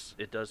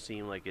 it does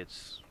seem like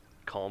it's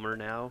calmer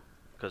now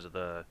because of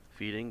the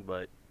feeding,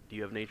 but do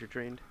you have nature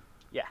trained?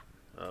 Yeah.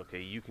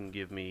 Okay, you can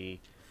give me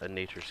a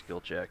nature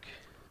skill check.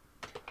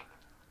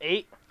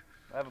 8.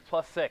 I have a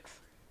 +6.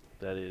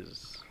 That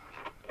is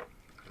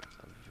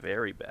a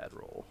very bad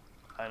roll.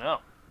 I know.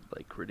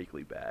 Like,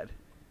 critically bad.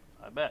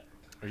 I bet.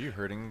 Are you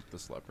hurting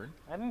this leopard?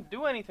 I didn't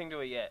do anything to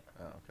it yet.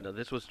 Oh, okay. No,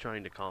 this was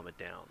trying to calm it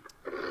down.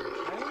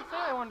 I didn't say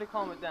I wanted to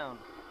calm it down.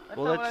 That's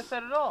Well, not what I that's-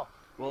 said at all.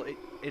 Well,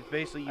 it's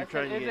basically you I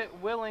trying said, to is get...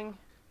 it willing?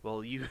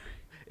 Well,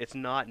 it's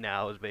not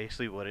now is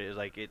basically what it is.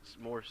 Like, it's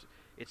more...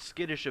 It's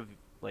skittish of...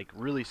 Like,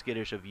 really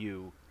skittish of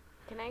you.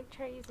 Can I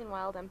try using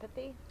wild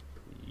empathy?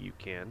 You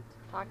can.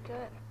 Talk to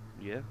it?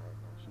 Yeah.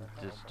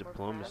 Just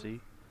diplomacy.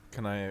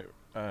 Can I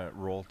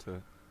roll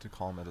to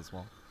calm it as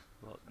well?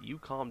 Well, you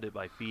calmed it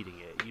by feeding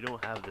it. You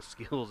don't have the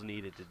skills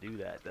needed to do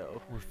that,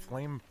 though. We're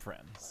flame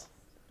friends.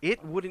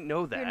 It wouldn't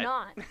know that. You're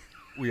not.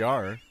 We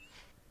are.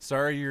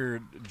 Sorry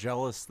you're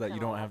jealous that you An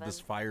don't have this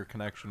 11. fire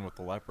connection with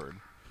the leopard.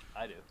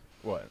 I do.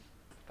 What?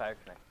 Fire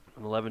connect.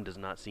 An 11 does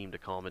not seem to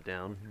calm it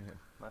down.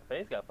 My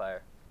face got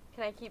fire.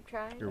 Can I keep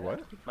trying? Your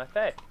what? My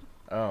face.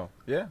 Oh,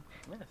 yeah.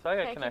 Yeah, so I got Can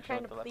I keep connection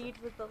trying with to the leopard.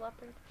 plead with the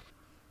leopard?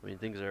 I mean,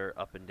 things are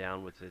up and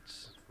down with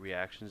its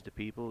reactions to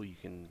people. You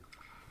can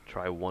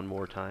try one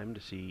more time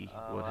to see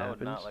what I happens.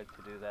 would not like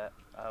to do that.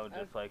 I would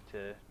just like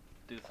to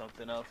do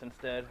something else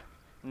instead.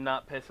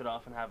 Not piss it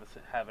off and have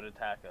it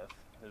attack us.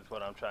 Is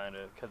what I'm trying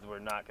to, because we're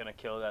not gonna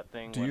kill that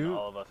thing Do when you-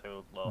 all of us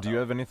are low. Do you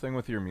have anything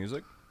with your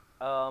music?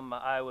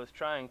 I was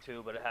trying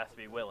to, but it has to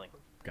be willing.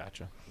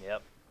 Gotcha.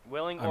 Yep.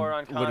 Willing I'm or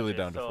unconscious. literally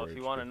down to so 4 if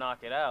you want to HP.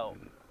 knock it out,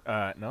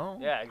 No.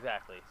 yeah,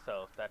 exactly.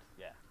 So that's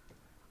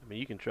I mean,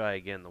 you can try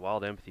again. The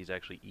wild empathy is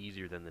actually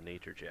easier than the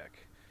nature check.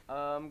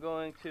 I'm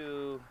going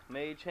to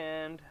Mage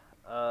Hand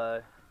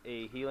a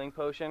healing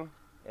potion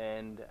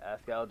and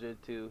ask Algid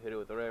to hit it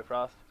with a Ray of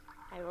Frost.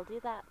 I will do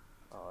that.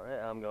 Alright,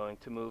 I'm going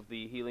to move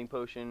the healing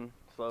potion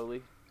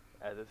slowly,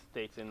 as it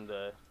states in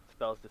the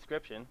spell's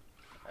description,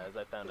 as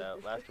I found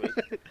out last week.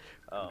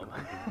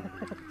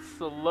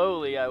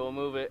 Slowly, I will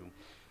move it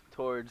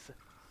towards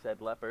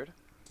said leopard.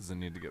 Does it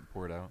need to get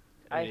poured out?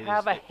 I It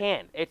have is- a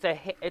hand. It's a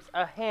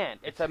hand.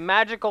 It's a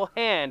magical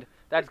hand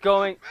that's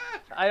going.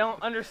 I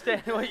don't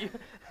understand what you.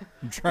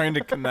 I'm trying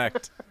to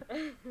connect.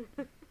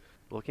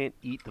 Well, it can't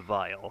eat the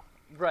vial.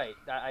 Right.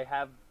 I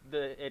have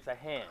the. It's a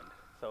hand,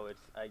 so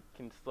I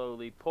can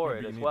slowly pour Yeah,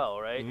 it but as you need-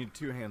 well, right? You need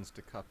 2 hands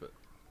to cup it.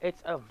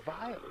 It's a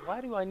vial.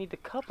 Why do I need to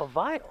cup a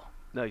vial?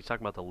 No, he's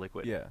talking about the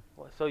liquid. Yeah.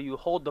 Well, so you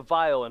hold the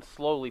vial and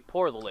slowly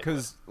pour the liquid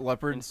Because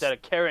leopards, instead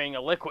of carrying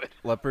a liquid.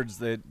 leopards,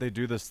 they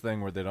do this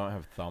thing where they don't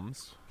have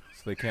thumbs,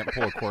 so they can't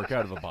pull a cork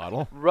out of a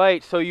bottle.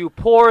 Right. So you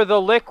pour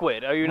the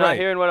liquid. Are you not Right.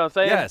 hearing what I'm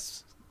saying?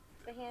 Yes.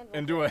 The hand will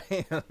Into a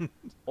hand.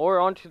 Or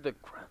onto the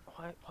ground.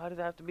 Why does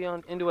it have to be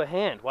on into a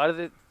hand? Why does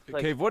it?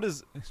 Like, Cave, what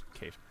is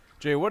Cave?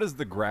 Jay, what is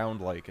the ground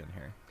like in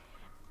here?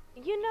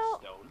 You know,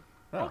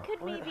 I Oh.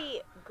 could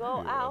maybe go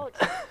Maybe it out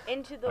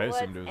into the I woods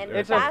assumed it was and there.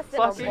 It's a fasten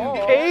fucking a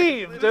pole.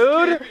 cave,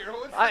 dude.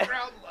 What's I- the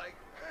ground like?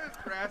 It's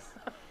grass.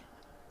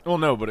 Well,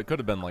 no, but it could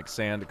have been like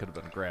sand. It could have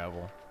been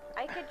gravel.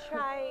 I could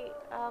try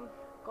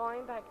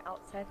going back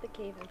outside the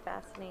cave and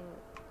fastening,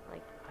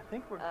 like, I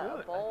think we're A good. I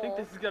think bowl.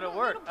 this is gonna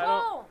work. I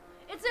don't.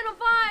 It's in a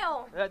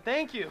vial.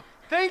 Thank you.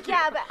 Thank you.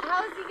 yeah, but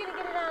how is he gonna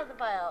get it out of the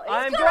vial?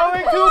 I'm He's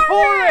going to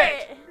pour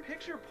it.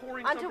 Picture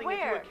pouring Onto something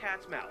where? into a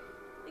cat's mouth.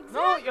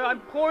 No, I'm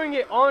pouring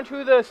it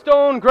onto the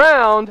stone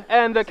ground,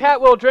 and the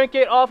cat will drink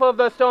it off of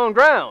the stone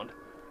ground.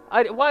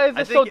 Why is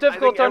this so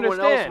difficult to everyone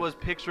understand? else was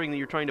picturing that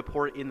you're trying to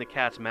pour it in the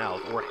cat's mouth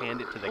or hand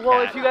it to the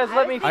Well, cat. if you guys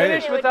let me I was thinking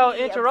finish it would without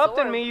be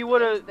interrupting me, you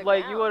would absorbed have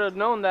into the you would have ground.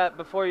 known that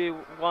before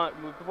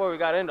we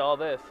got into all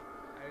this.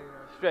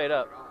 Straight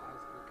up.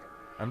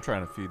 I'm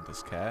trying to feed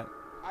this cat.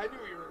 I knew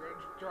what you were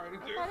trying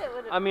to do. I thought it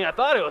would've- I mean, I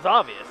thought it was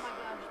obvious.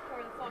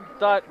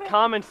 Thought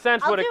common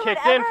sense I'll would have do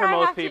kicked in whatever for I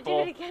most have to do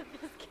people. to get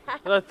this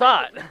cat I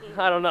thought.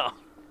 I don't know.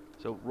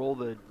 So roll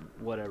the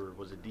whatever.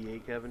 Was it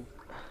D8, Kevin?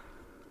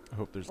 I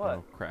hope there's What?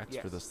 no cracks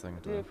for Yes. this thing.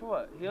 Yeah, for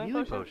what? Healing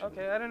Healing potion? potion.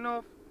 Okay, I didn't know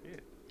if. Yeah.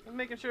 I'm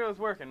making sure it was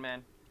working,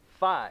 man.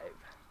 5.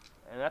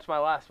 And that's my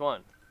last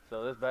one.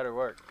 So this better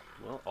work.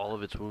 Well, all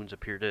of its wounds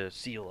appear to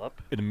seal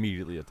up. It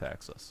immediately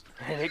attacks us.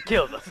 And it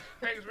killed us.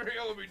 Thanks for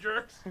healing me,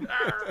 jerks.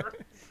 Arr.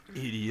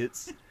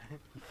 Idiots.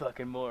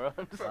 Fucking morons.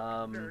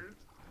 Nerds.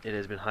 It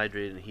has been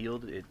hydrated and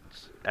healed.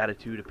 Its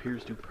attitude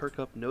appears to perk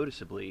up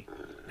noticeably,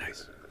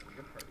 Nice.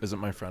 Is it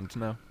my friend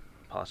now?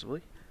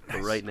 possibly. But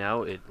Nice. right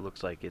now, it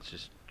looks like it's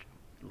just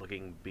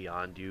looking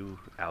beyond you,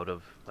 out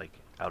of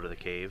the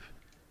cave.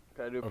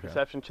 Gotta do a Okay.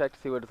 perception check to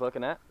see what it's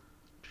looking at.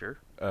 Sure,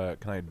 Can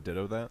I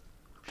ditto that?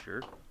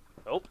 sure.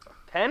 Nope.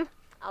 10?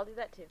 I'll do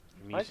that too.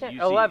 I mean, I you, can't. see,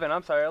 11.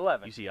 I'm sorry,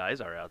 11. You see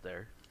Izar out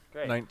there.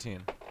 Great.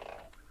 19.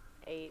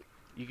 8.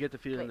 You get the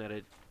feeling Wait. that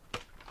it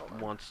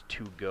wants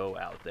to go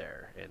out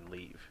there and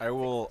leave. I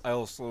will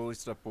slowly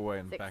step away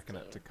and beckon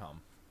it to 16.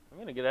 come. I'm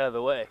gonna get out of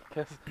the way,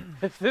 because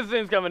if this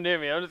thing's coming near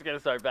me, I'm just gonna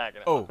start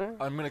backing up. Oh,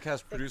 I'm gonna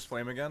cast Produce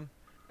Flame again,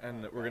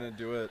 and we're gonna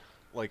do it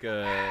like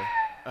a.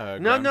 No,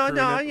 ground no, crew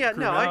no, nip- yeah, crew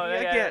no, nip.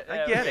 I get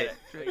we it. it.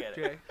 We get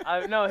it.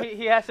 Jay, No,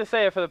 he has to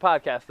say it for the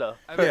podcast, though.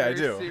 I have a Yeah, I very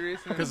do.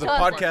 serious and Because the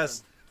important podcast,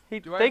 question.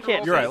 Do I They have to roll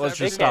can't. You're right, see let's it.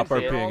 just They can't stop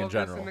see it. RPing all in of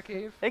this general. in the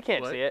cave? They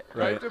can't What? see it.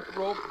 Do I Right. have to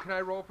roll? Can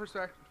I roll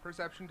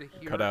perception to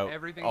hear Cut out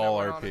everything all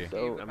that went on in RP. the cave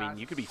So- the I mean, past-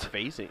 you could be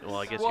facing. Well,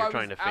 I guess Well, I you're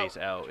trying to was face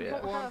out. out. Yeah.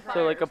 Well, I'm So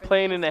trying- like a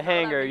plane in a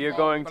hangar, you're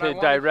going But I to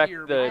wanna direct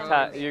hear the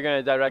because- you're going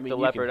to direct I mean, the you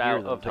can leopard hear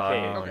out them of the talk.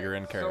 cave. Oh, you're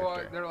in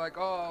character. So they're like,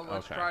 oh,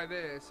 let's Okay. try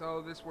this.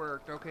 Oh, this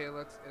worked. Okay,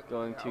 let's.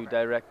 Going to okay.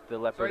 direct the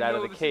leopard I out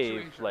of know the the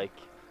cave situation. like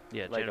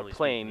Yeah, a generally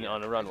plane speaking,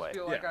 on a I runway. just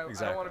feel like Yeah, I don't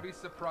exactly. want to be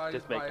surprised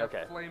Just make- by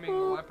okay. a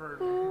flaming leopard.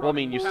 Well, I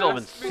mean, you still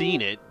haven't past me.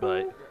 seen it,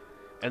 but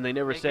and they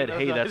never Making said, those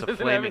 "Hey, that's a noises and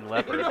flaming everything.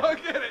 leopard." No, I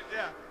get it.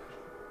 Yeah.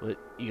 But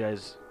you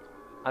guys,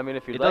 I mean,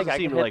 if you'd It like, doesn't I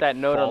seem can to, hit like, that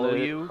note follow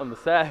you. on the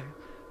side.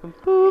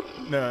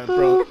 Boop.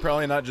 No,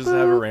 probably not just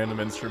have a random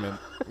instrument.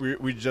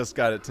 We just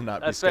got it to not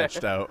be That's fair.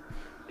 sketched out.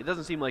 it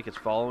doesn't seem like it's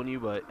following you,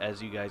 but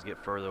as you guys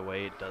get further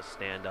away, it does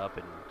stand up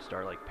and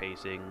start like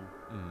pacing.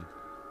 Mm.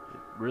 It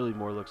really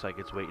more looks like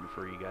it's waiting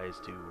for you guys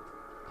to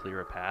clear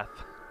a path.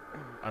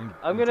 I'm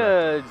gonna-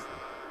 directing this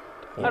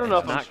I don't know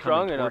if It's I'm not strong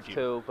coming enough towards you.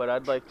 to, but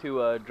I'd like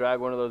to drag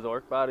one of those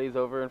orc bodies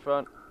over in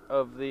front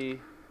of the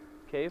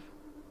cave,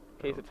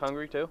 in case it's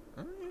hungry too.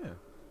 Oh yeah,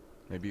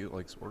 maybe it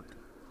likes orc.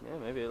 Yeah,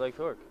 maybe it likes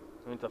orc.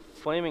 I mean, it's a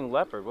flaming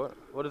leopard.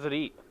 What does it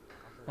eat?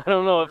 I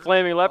don't know what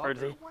flaming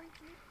leopards eat.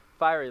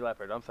 Fiery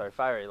leopard. I'm sorry,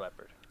 fiery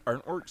leopard.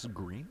 Aren't orcs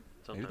green?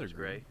 Sometimes they're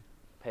gray,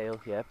 Pale,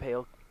 yeah,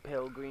 pale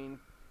green,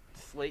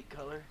 slate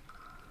color.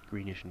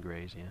 greenish and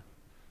grays. Yeah.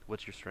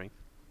 What's your strength?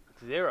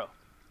 0.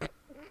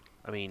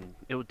 I mean,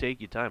 it would take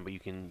you time, but you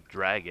can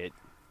drag it.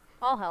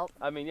 I'll help.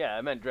 I mean, yeah,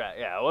 I meant drag.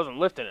 Yeah, I wasn't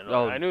lifting it.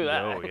 Oh, I knew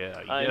that. no,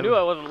 yeah, I yeah. knew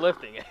I wasn't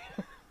lifting it.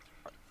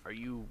 Are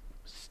you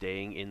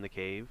staying in the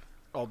cave?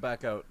 I'll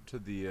back out to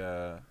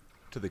the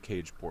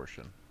cage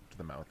portion, to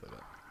the mouth of it.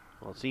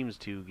 Well, it seems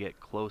to get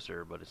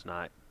closer, but it's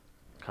not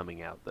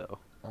coming out though.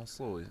 I'll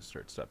slowly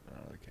start stepping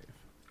out of the cave,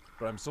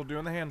 but I'm still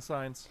doing the hand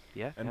signs.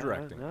 Yeah. And yeah,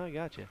 directing. No, I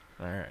got you.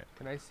 All right.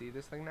 Can I see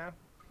this thing now?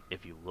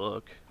 If you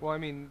look, Well, I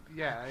mean,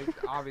 yeah,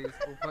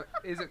 obviously, but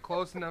is it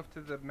close enough to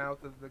the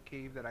mouth of the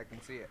cave that I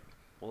can see it?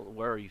 well,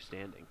 where are you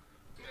standing?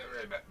 Yeah,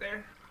 right back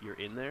there. You're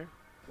in there.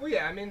 Well,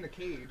 yeah, I'm in the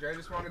cage. I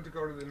just wanted to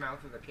go to the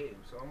mouth of the cave,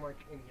 so I'm like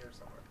in here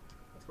somewhere.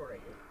 Let's go right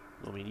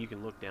here. I mean, you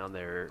can look down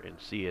there and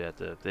see it at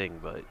the thing,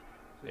 but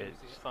So you it,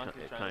 see it?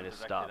 Funky it trying kind to of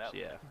direct it stops. out.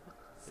 Yeah.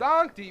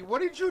 Sancti,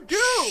 what did you do?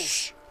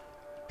 Shh.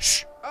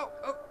 Shh. Oh,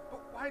 but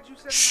why did you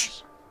say Shh.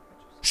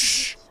 that?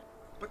 Shh.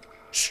 But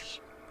Shh.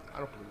 I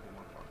don't believe in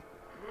one phone.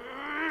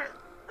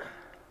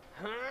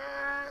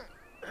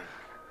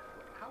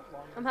 How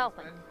long? I'm has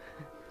helping. this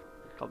been?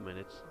 A couple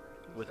minutes.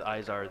 With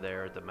Izar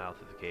there at the mouth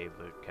of the cave,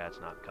 the cat's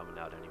not coming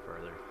out any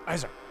further.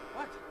 Isaac,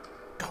 What?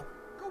 go,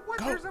 Go what?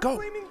 Go, There's a go.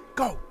 flaming.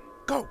 go,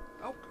 go,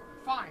 Oh,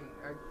 fine.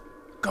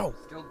 go.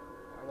 I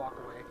walk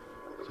away.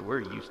 So where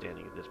are you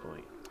standing at this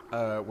point?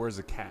 Where's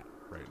the cat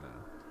right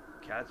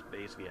now? Cat's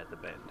basically at the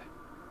bend.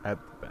 At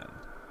the bend.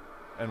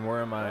 And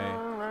where am I?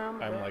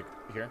 Around I'm it. like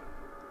here.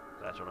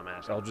 That's what I'm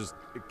asking. I'll just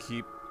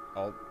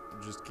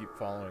keep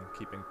following,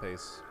 keeping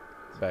pace,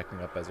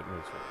 backing up as it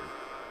moves forward.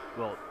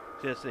 Well,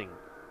 this thing,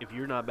 if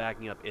you're not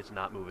backing up, it's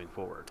not moving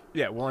forward.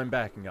 Yeah, well, I'm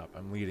backing up.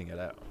 I'm leading it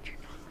out.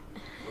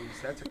 Oh, you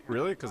set a cat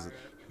Really? on Because fire.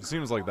 it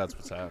seems like that's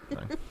what's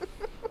happening.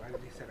 Why did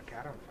he set a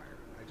cat on fire?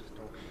 I just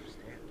don't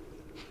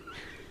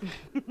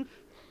understand.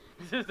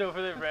 He's just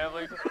over there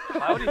rambling.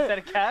 Why would he set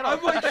a cat on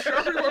I'm like, fire?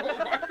 sure,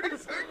 why did he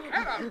set a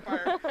cat on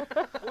fire?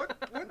 What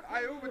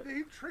Iowa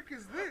Dave trick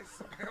is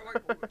this? I'm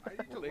like, I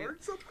need to learn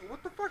something.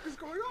 What the fuck is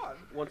going on?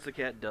 Once the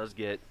cat does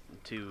get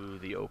to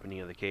the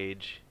opening of the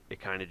cage, it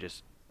kind of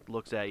just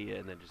looks at you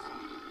and then just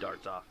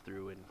darts off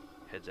through and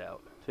heads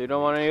out. So you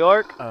don't want any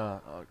orc?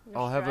 I'll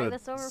Just have drag a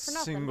this over for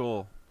nothing.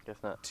 single Guess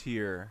not.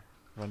 tear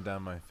run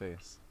down my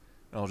face.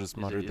 And I'll just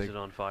Is mutter, it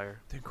on fire?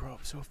 they grow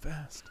up so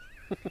fast.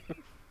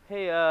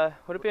 Hey,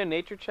 would it be a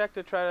nature check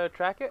to try to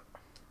track it?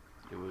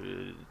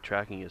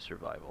 Tracking is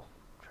survival.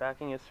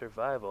 Tracking is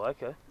survival.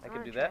 Okay, I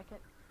could do that.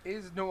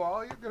 Is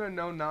Noalia gonna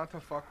know not to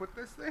fuck with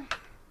this thing?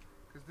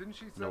 Because didn't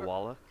she say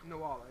Nawala?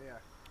 Noala, yeah.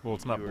 Well,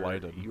 it's not you were,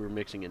 blighted. You were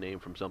mixing a name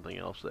from something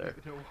else there.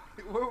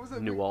 What was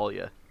it?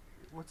 Nualia,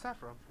 What's that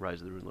from?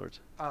 Rise of the Rune Lords.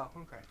 Oh,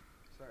 okay.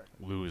 Sorry.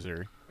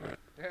 Loser.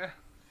 Yeah.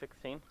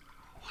 16.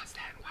 What's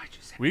that? Why'd you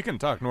set We can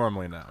talk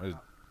normally now.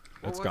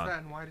 What It's was gone. that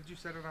and why did you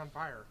set it on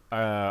fire?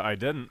 I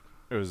didn't.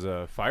 It was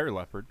a fire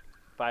leopard.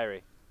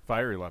 Fiery.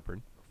 Fiery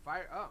leopard.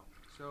 Fire? Oh,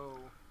 so...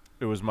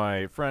 It was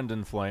my friend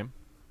in flame.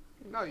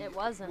 No, It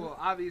wasn't. Well,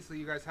 obviously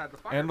you guys had the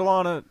fire. And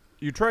Alana,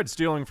 you tried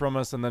stealing from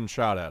us and then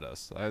shot at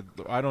us.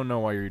 I don't know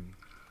why you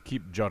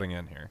keep jutting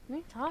in here. What are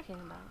you talking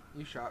about?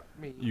 You shot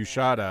me. You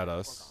shot at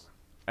us,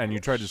 and you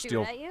tried to Shoot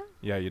steal. at you?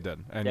 Yeah, you did,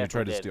 and you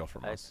tried to Definitely steal did.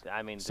 from us.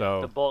 I mean,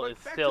 So- the bolt But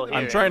is back still to here.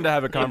 the- I'm trying to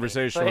have a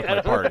conversation with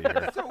my party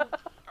here. So,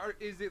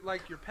 is it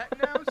like your pet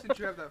now since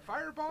you have that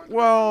fire bond?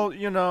 Well,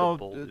 you know,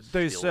 bolt is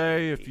they still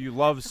say in if me. you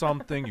love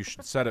something, you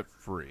should set it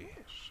free.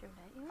 Shoot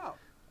at you? Oh,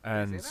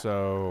 And that?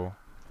 so,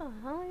 What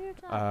the hell are you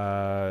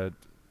talking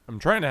I'm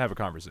trying to have a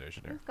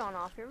conversation here. You've gone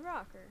off your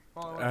rocker.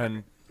 hold on one And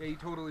second. Yeah, he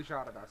totally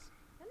shot at us.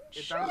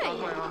 It Sure. bounced off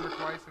my armor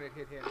twice and it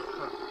hit him.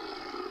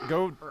 Perfect.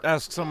 go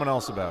ask someone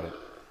else about it.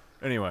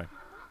 Anyway,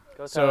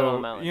 Go tell it on the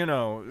So, mountain. you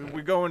know,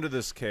 we go into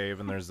this cave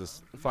and there's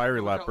this fiery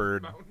Don't tell the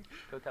leopard mountain.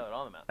 Go tell it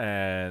on the mountain.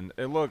 and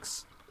it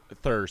looks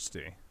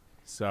thirsty.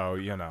 So,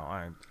 you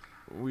know,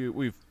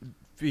 we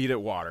feed it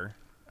water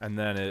and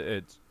then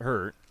it's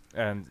hurt.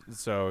 And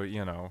so,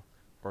 you know,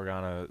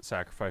 Organa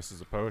sacrifices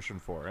a potion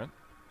for it.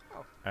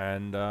 Oh.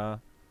 And,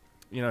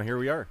 you know, here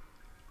we are.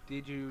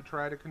 Did you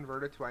try to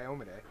convert it to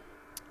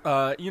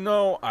Iomade? You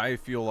know, I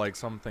feel like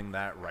something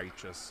that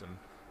righteous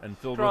and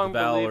filled Strong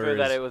with valor believer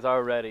that is- it was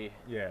already.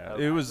 Yeah,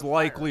 Okay. it was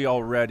likely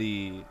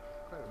already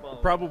Well,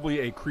 probably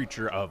a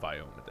creature of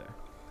Iomade.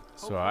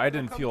 So Hopefully I it'll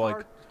didn't come feel to like,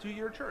 our- to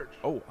your church.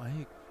 oh,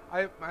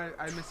 I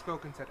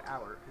misspoke and said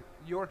our,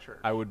 your church.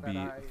 I would that be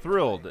I-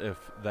 thrilled I-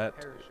 if that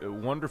perish.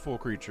 wonderful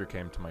creature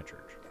came to my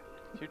church.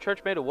 is your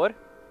church made of wood?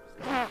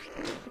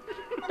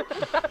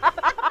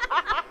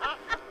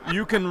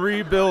 You can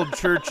rebuild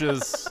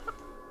churches.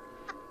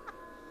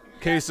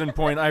 Case in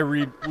point,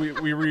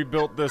 we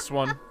rebuilt this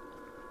one.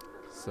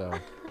 So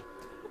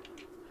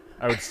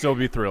I would still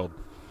be thrilled.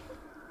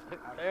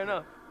 Fair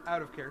enough.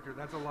 Out of character.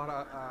 That's a lot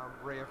of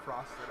Ray of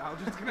Frost that I'm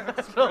just gonna have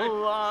to That's a spray.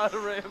 lot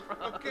of rain.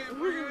 Okay,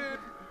 bring it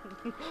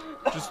in.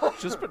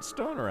 Just put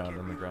stone around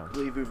on the I ground.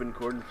 believe we've been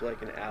recording for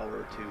like an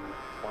hour to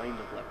find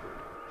a leopard.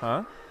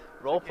 Huh?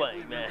 Role We've playing,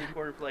 been man.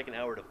 recording for like an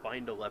hour to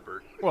find a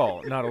leopard.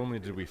 Well, not only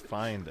did we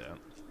find it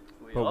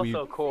We But we-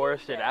 also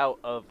coerced it out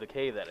of the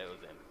cave that it was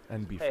in.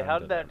 and Hey, befriended how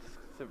did that it.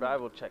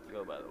 survival check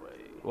go, by the way?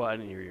 Well, I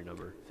didn't hear your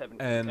number.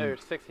 17 And or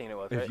 16 it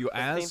was, If right? you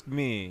 16? ask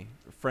me,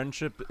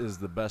 friendship is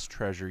the best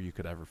treasure you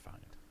could ever find.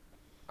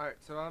 All right,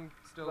 so I'm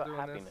still About doing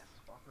happiness.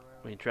 this. Walking I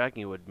around. mean,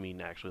 tracking it would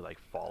mean actually like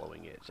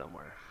following it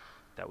somewhere.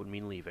 That would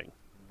mean leaving.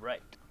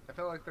 Right, I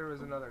felt like there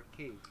was another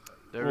cave.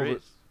 There Well,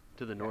 is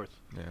to the north.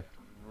 Yeah.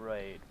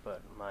 right,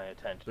 but my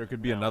attention. There is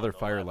could be now on another the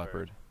fire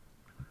leopard.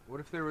 What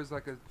if there was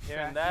like a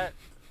Hearing sassy, that,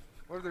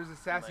 What if there's a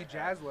sassy My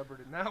jazz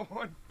leopard in that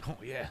one? Oh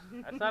yeah.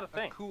 that's not a A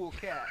thing. cool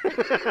cat.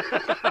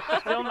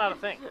 Still not a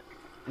thing.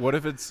 What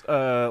if it's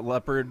a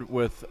leopard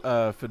with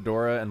a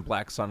fedora and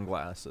black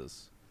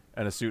sunglasses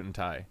and a suit and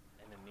tie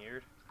And a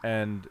neared.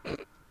 and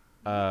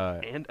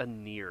And a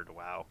neared.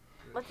 Wow.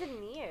 What's a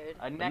neared?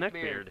 A A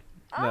neckbeard.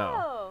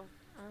 Oh.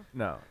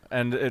 no,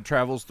 and it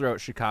travels throughout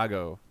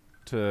Chicago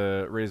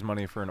to raise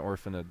money for an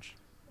orphanage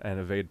and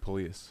evade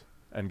police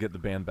and get the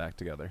band back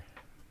together.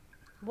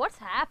 What's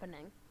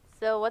happening?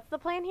 So what's the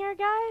plan here,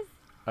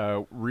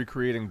 guys?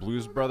 Recreating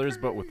Blues Brothers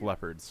but with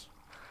leopards.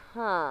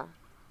 Huh.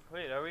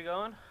 Wait, are we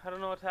going? I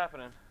don't know what's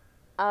happening.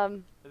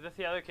 Is Is this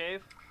the other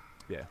cave?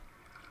 Yeah,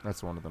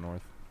 that's the one to the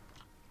north.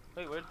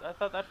 Wait, I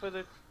thought that's where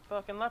the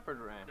fucking leopard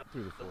ran.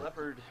 Through the The forest.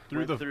 leopard Through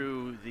went the-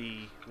 through the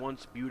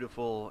once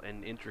beautiful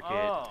and intricate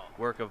Oh.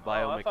 work of Oh,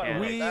 I thought it biomechanics.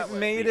 was We that way.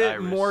 made The it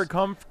iris. more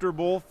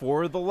comfortable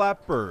for the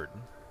leopard.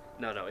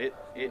 No, it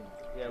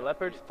Yeah,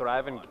 leopards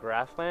thrive in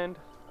grassland,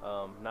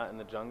 not in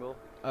the jungle.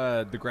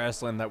 The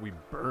grassland that we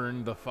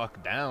burned the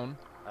fuck down.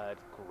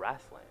 It's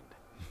grassland.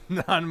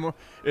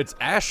 It's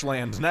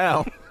ashland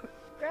now.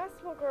 Grass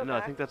will grow No, I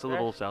back. think that's a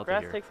little south grass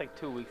of here. takes like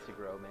 2 weeks to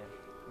grow, man.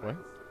 What?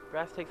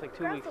 Grass takes like 2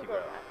 Grass weeks will to grow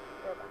grow.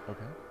 back.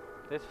 Okay.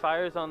 There's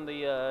fires on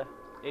the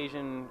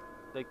Asian,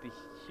 like the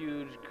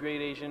huge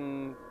Great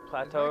Asian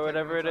Plateau or like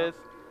whatever it mountains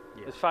is.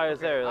 Yeah. There's fires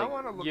Okay, there I like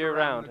wanna look year around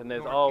round, the and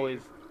there's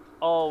North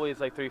always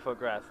like 3-foot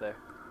grass there.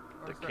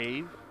 The What's that?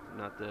 cave,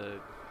 not the.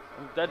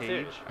 I'm dead Cage?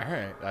 serious. All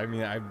right. I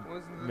mean, I've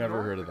Wasn't the never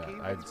north heard of the that.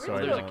 cave? I, It's so I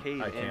really- There's a don't.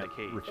 cave I and can't a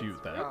cage.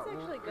 refute that. Roots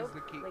well, actually go, is, the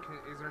ca- like,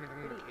 is there anything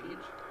in the pretty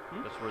cage?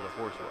 That's where the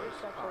horse The was.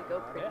 roots actually go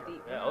pretty Yeah.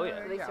 deep. Yeah, oh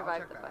yeah. So they Yeah, I'll survive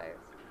check the that out. fires.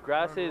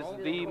 Grass is Roll?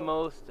 the Cool.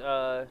 most That's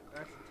a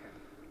 10.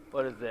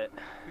 what is it?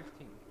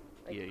 15.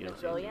 Like Yeah, you don't see anything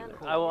resilient.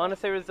 there. I want to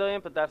say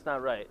resilient, but that's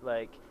not right.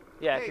 Like,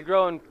 yeah, it Hey. could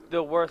grow in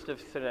the worst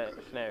of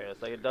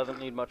scenarios. Like, it doesn't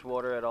need much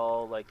water at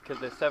all. Like, because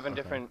there's 7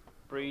 Okay. different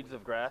breeds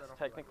of grass,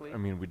 technically. I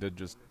mean, we did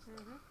just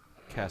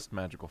cast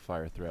magical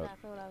fire throughout,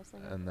 Exactly what I was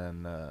thinking. and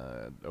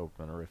then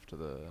open a rift to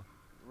the.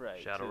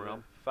 Right. Shadow to the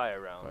Realm?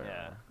 Fire realm, Fire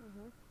yeah.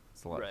 realm.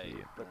 It's a lot Right. of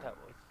heat. But that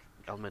was.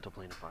 Elemental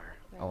plane of fire.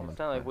 Right. Element. It's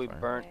not like we fire.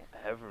 burnt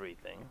Right.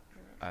 everything.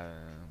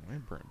 We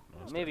burnt.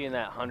 most Maybe in everything.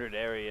 that 100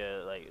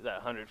 area, like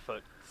that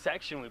 100-foot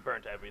section, we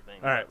burnt everything.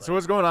 All right. but, So like,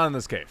 what's going on in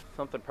this cave?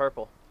 something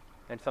purple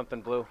and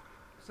something blue.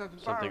 Something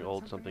Something fire,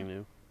 old, something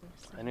new.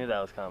 I knew that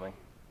was coming.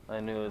 I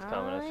knew it was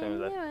coming as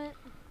soon as I. knew it.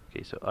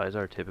 Okay, so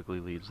Izar typically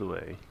leads the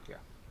way.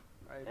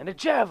 And a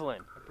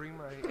javelin. I bring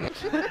my.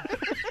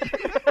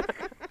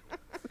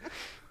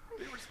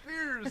 They were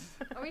spears.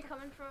 Are we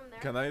coming from there?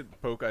 Can I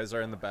poke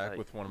Izar in the back Like-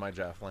 with one of my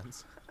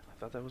javelins? I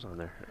thought that was on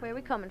there. Where are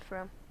we coming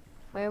from?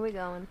 Where are we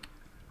going?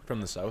 From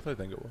the south, I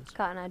think it was.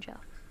 Cotton Eye Joe.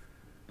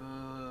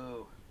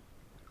 Oh.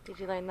 Did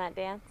you learn that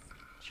dance?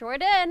 Sure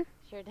did.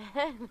 Sure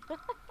did.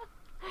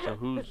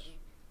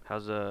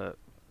 So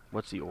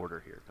what's the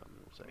order here? Come,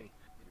 we'll say.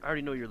 I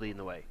already know you're leading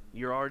the way.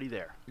 You're already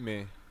there.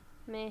 Me.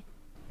 Me.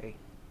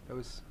 That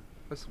was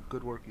some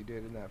good work you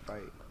did in that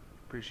fight.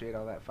 Appreciate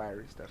all that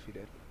fiery stuff you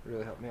did. It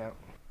really helped me out.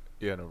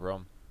 Yeah, no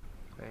problem.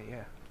 Hey,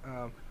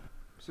 yeah.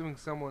 Assuming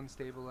someone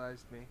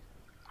stabilized me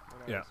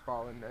when I Yeah. was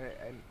falling,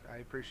 and I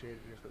appreciated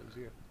it if it was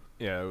you.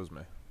 Yeah, it was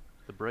me.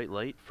 The bright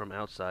light from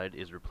outside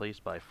is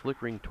replaced by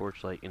flickering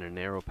torchlight in a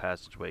narrow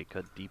passageway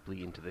cut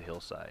deeply into the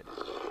hillside.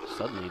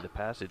 Suddenly, the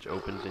passage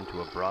opens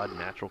into a broad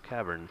natural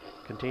cavern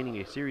containing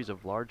a series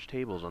of large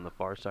tables on the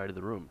far side of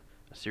the room.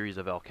 A series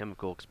of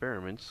alchemical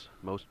experiments,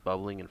 most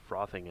bubbling and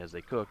frothing as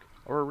they cook,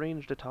 are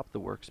arranged atop the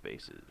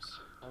workspaces.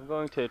 I'm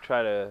going to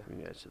try to... Bring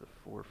you guys to the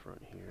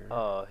forefront here.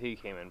 Oh, he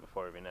came in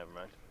before me. Never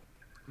mind.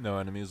 No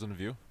enemies in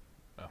view?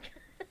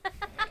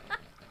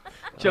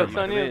 Joke's you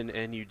on come you. in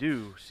and you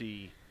do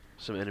see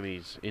some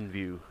enemies in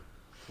view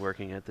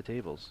working at the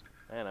tables.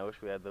 Man, I wish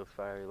we had those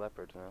fiery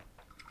leopards now.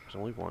 There's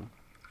only one.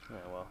 Yeah,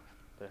 well,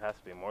 there has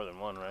to be more than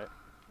one, right?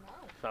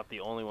 It's not the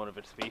only one of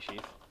its species.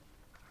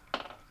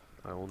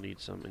 I will need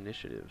some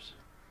initiatives.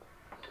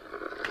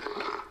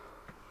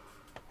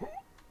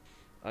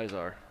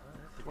 Izar,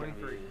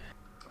 23.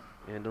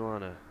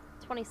 Andalana,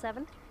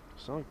 27.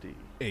 Sancti,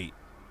 8.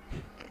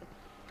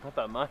 I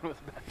thought mine was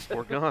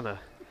better. Organa,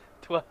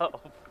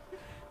 12.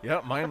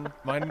 Yeah, mine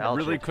really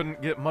Algic.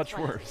 couldn't get much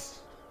worse.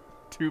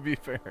 To be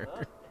fair.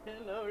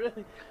 No,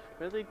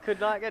 really could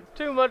not get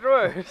too much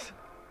worse.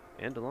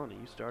 Andalana,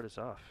 you start us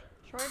off.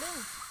 Sure do.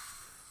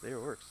 There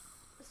it works.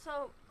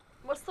 So,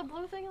 what's the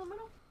blue thing in the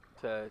middle?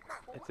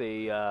 It's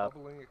a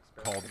Bubbling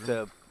experiment. it's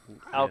a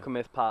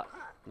alchemist pot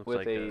Looks with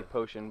like a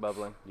potion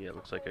bubbling. yeah, it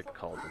looks like a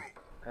cauldron.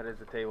 That is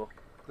the table.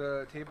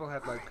 The table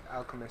had like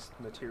alchemist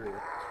material.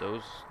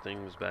 Those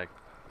things back,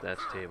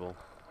 that's table.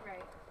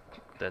 Right.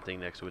 That thing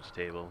next to it's a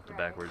table. The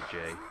backwards J,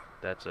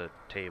 that's a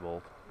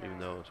table. Even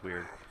though it's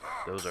weird,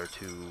 those are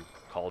two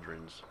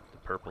cauldrons. The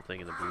purple thing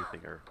and the blue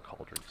thing are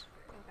cauldrons.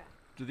 Okay.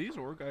 Do these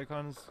org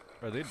icons,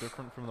 are they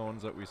different from the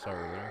ones that we saw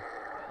earlier?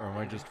 Or am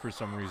I just for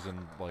some reason,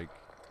 like,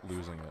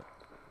 losing it?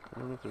 I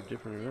don't know if they're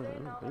different or not. I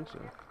don't think so.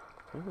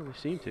 Oh, they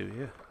seem to,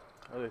 yeah.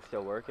 Are they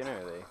still working, or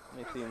are they?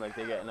 They seem like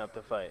they're getting up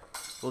to fight.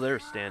 Well, they're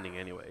standing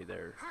anyway.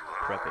 They're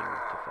prepping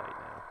to fight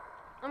now.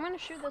 I'm gonna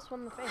shoot this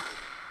one in the face.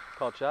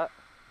 Called shot.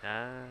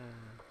 Ah,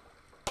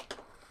 It's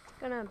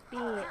gonna be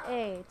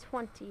a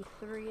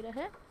 23 to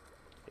hit.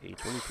 a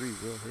 23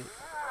 will hit.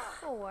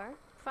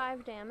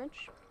 5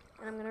 damage.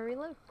 And I'm gonna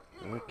reload.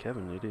 Well,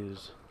 Kevin, it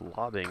is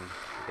lobbing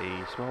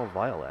a small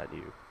vial at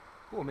you.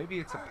 Cool, maybe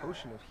it's a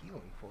potion of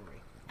healing for me.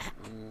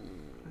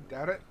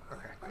 Doubt it?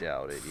 Okay.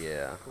 Doubt it,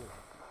 yeah. Cool.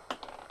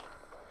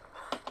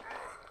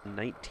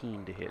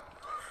 19 to hit.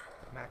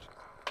 Match.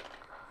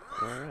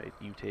 Alright,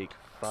 you take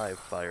 5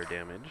 fire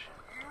damage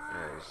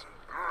as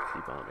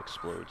the bomb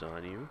explodes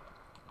on you.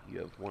 You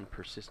have 1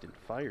 persistent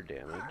fire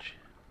damage.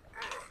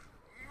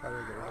 How do I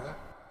get rid of that?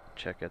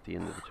 Check at the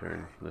end of the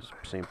turn. The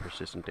same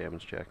persistent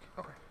damage check.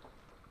 Okay.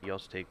 You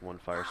also take 1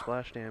 fire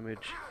splash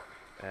damage,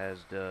 as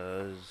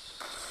does...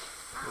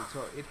 Wait,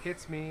 so it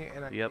hits me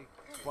and I Yep.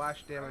 take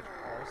splash damage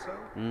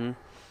also?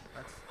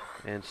 That's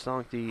And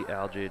Sancti,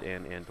 Algid,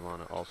 and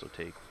Andalana also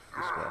take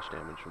the splash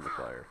damage from the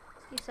fire.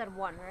 You said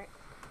 1, right?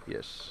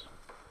 Yes.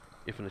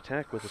 If an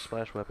attack with a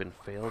splash weapon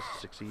fails,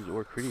 succeeds,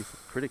 or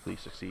critically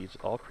succeeds,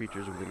 all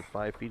creatures within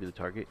 5 feet of the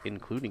target,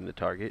 including the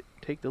target,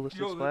 take the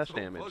listed splash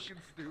damage. fucking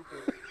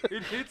stupid.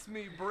 It hits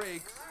me,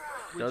 breaks,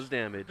 which Does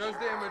damage. does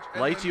damage,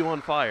 and Lights then, you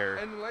on fire.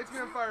 and then lights me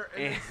on fire,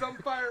 and then And- some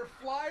fire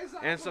flies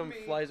off And of some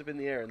me, flies up in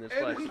the air and then and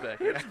splashes then back.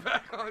 hits Yeah.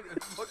 back on.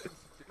 It's fucking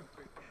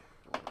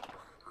stupid.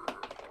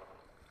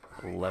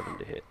 11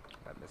 to hit.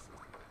 That misses.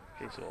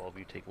 Okay, so all of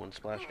you take 1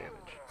 splash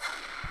damage.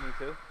 Me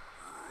too.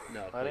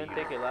 No, I Clay, didn't you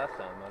take don't. it last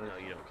time. No,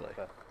 you don't, Clay.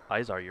 Okay.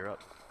 Izar, you're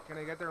up. Can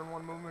I get there in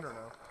one movement or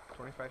no?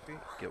 25 feet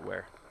Get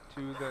where?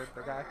 to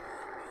the guy.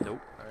 Nope.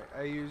 All right,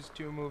 I use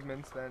 2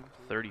 movements then,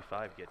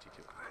 35 gets you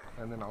to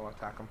it. and then I'll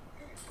attack him.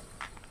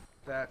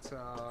 That's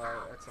a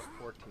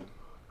 14.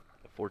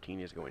 A 14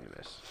 is going to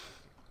miss.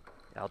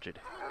 Algid,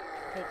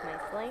 Take my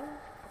sling,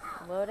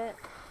 load it,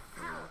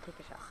 and I'll take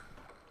a shot.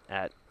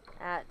 at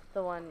At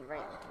the one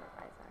right in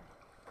front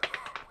of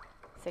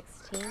Izar.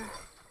 16.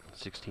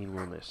 16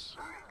 will miss.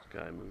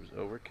 This guy moves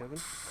over, Kevin.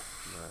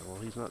 Well,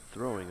 he's not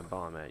throwing a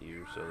bomb at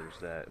you, so there's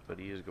that, but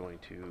he is going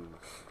to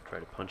try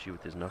to punch you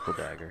with his knuckle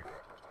dagger.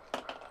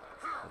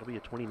 That'll be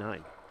a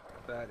 29.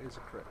 That is a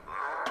crit.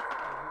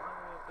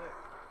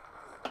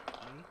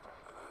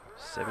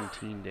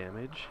 17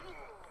 damage.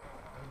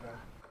 Okay.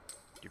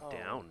 You're Oh,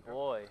 down.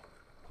 boy.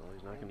 Well,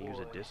 he's not going to use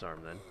a boy.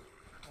 disarm then.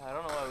 I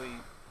don't know why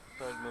we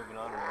started moving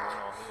on and we weren't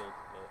all healed,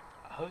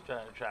 but I was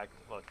trying to track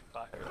the fucking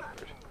fire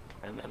leopard.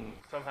 And then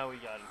somehow we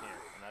got in here,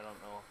 and I don't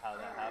know how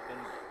that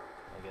happened.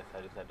 I guess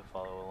I just had to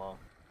follow along.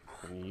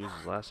 And he uses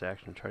his last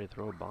action to try to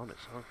throw a bomb at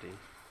Sancti.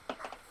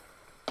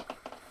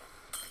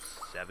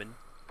 7.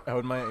 How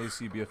would my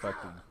AC be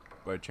affected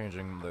by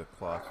changing the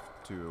cloth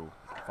to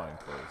fine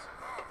clothes?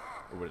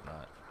 Or would it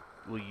not?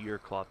 Well, your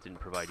cloth didn't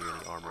provide you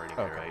any armor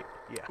anyway, Okay. right?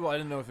 Yeah. Well, I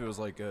didn't know if it was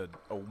like a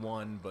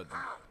 1, but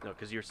No,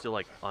 because you're still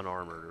like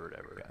unarmored or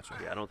whatever. Gotcha.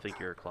 Yeah, I don't think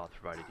your cloth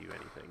provided you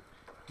anything.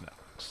 No.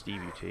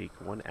 Steve, you take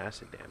 1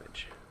 acid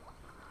damage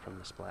from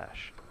the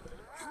splash.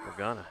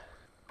 Organa,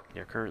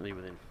 you're currently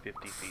within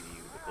 50 feet of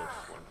you, the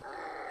closest one.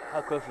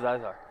 How close is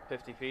Izar?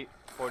 50 feet?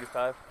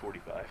 45?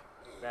 45.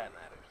 That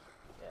matters.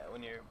 Yeah,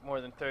 when you're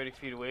more than 30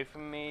 feet away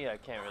from me, I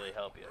can't really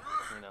help you,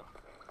 you know.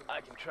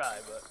 I can try,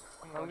 but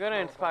I'm gonna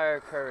inspire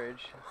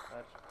courage.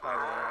 That's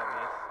probably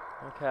obvious.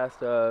 I'll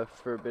cast a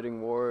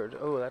forbidding ward.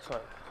 Oh, that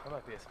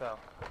might be a spell.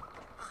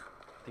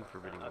 I think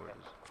Forbidding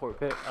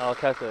Ward is. I'll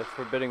cast a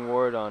forbidding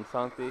ward on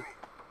Sancti.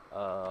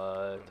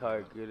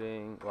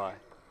 Targeting. Why?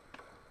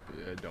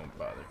 Yeah, don't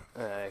bother.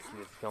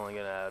 It's only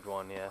gonna add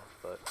 1, yeah,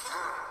 but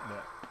No,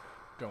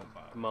 don't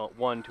bother.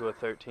 1 to a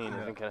 13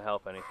 Yeah. isn't gonna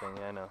help anything.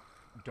 I know.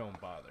 Don't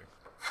bother.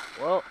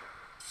 Well,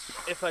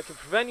 if I can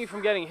prevent you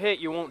from getting hit,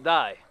 you won't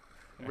die,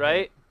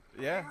 right?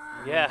 Yeah.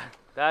 Yeah,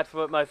 that's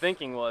what my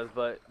thinking was.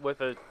 But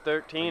with a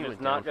 13, You it's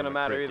went not down gonna from a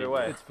matter crit, either didn't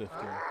way. It's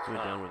 15. You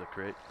went down with a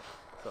crit.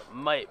 So it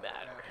might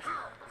matter.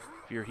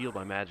 If you're healed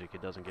by magic,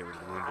 it doesn't get rid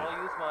of the wounded.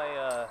 I'll use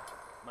my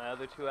my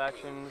other 2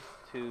 actions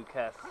to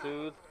cast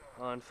Soothe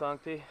on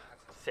Sancti.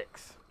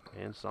 6.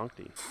 And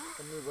Sancti.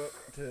 I'll move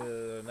up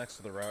to next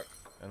to the rock,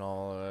 and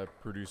I'll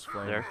produce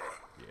flame. There?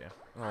 Yeah.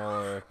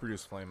 I'll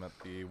produce flame at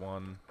the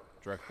one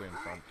directly in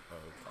front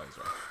of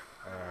Izar.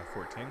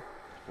 14.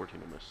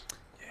 14 will miss.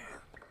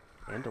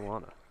 Yeah. And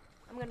Delana.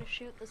 I'm gonna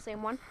shoot the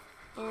same one,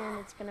 and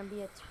it's gonna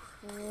be a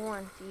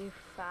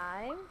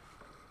 25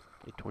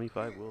 A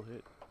 25 will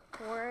hit.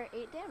 for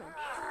 8 damage.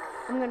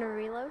 I'm gonna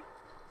reload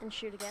and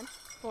shoot again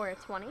for a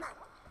 20.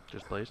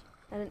 Just placed.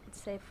 I didn't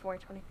say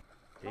 420.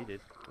 Yeah, he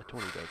did. A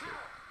 20 does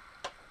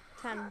hit.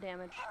 10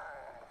 damage.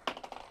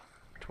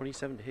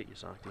 27 to hit you,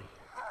 Sancti.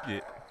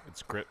 Yeah.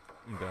 It's crit.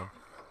 I'm down.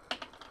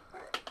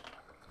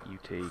 You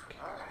take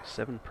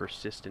 7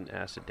 persistent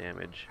acid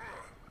damage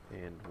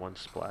and 1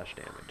 splash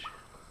damage.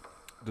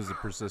 Does it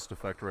persist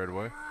effect right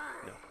away?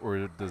 No.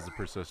 Or does it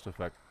persist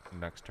effect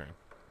next turn?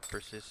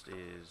 Persist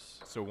is...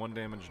 So 1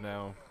 damage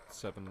now,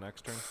 7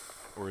 next turn?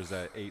 Or is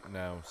that 8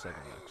 now, 7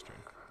 next turn?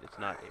 It's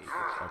not 8.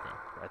 It's Okay.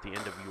 at the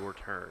end of your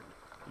turn,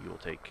 you will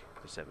take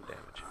the 7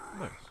 damage.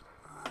 Nice.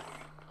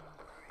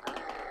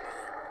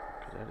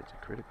 Because that is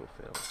a critical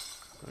fail.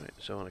 Alright,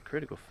 so on a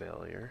critical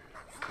failure,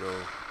 throw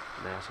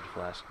an acid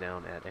flask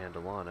down at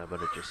Andalana,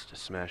 but it just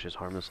smashes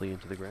harmlessly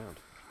into the ground.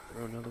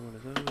 Throw another one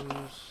of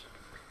those.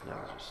 That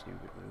was a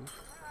stupid move.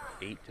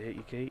 8 to hit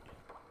you, Kate.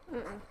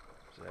 Mm-mm.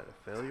 Is that a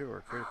failure or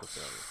a critical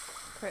failure?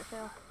 Crit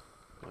fail.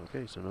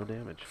 Okay, so no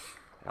damage.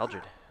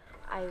 Algid.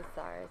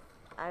 Izar.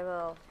 I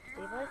will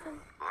stabilize him.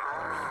 I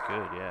mean,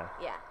 you could, yeah.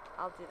 Yeah,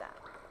 I'll do that.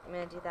 I'm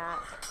gonna do that.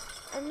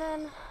 And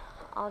then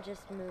I'll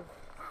just move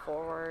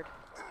forward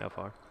How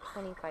far?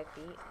 25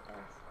 feet, I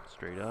guess.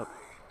 Straight up?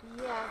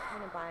 Yeah,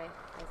 kind of by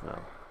Izar. No.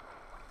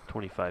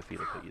 25 feet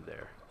will put you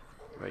there.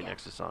 Right Yeah.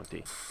 next to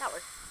Sancti. That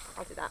works.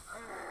 I'll do that.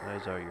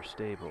 Eyes are your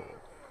stable.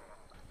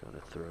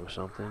 Gonna throw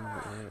something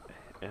at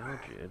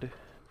Algid.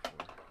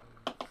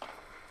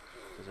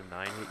 Does a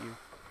 9 hit you?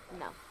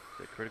 No. Is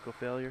it a critical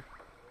failure?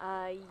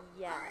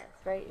 Yes.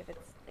 Right? If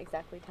it's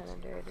exactly 10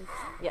 under, it is.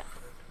 Yes.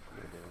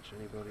 No damage to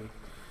anybody.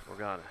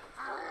 Organa.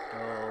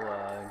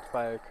 I'll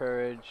inspire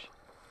courage.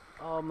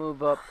 I'll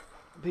move up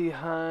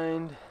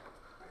behind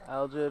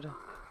Algid,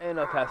 and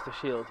I'll cast a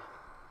shield.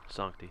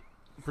 Sancti.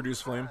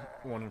 Produce flame.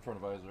 1 in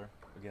front of Izar.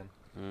 Again.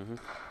 Mm-hmm.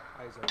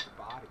 Izar's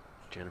body.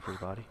 Jennifer's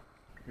body.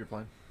 You're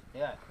playing.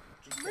 Yeah.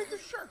 Just making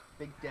sure.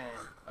 Big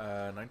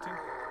Dan. 19?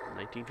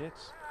 19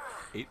 hits.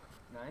 8.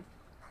 9?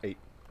 8.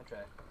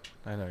 Okay.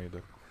 I know you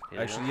do.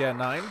 Anything Actually, else?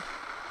 yeah, 9.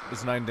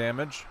 Is 9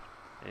 damage?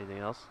 Anything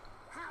else?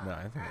 No,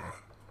 I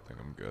think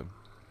I'm good.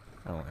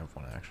 I only have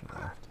 1 action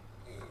left.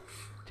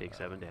 Take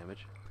 7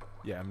 damage.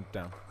 Yeah, I'm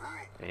down.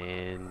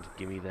 And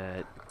give me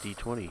that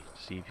d20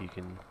 to see if you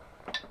can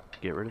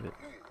get rid of it.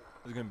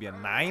 Is it gonna be a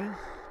 9?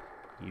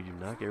 You do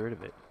not get rid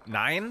of it.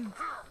 9?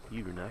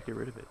 You do not get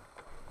rid of it.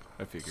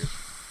 I figured.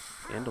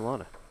 And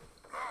Delana.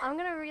 I'm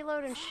gonna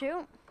reload and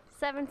shoot.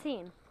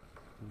 17.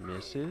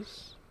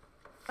 Misses.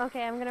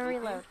 Okay, I'm gonna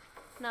reload.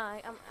 No,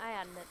 I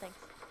added it, thanks.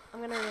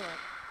 I'm gonna reload.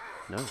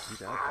 No,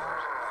 he's out of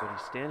bounds. But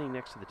he's standing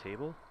next to the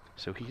table,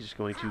 so he's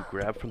going to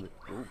grab from the...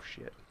 Oh,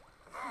 shit.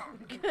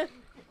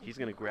 He's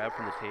going to grab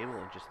from the table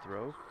and just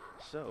throw.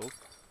 So,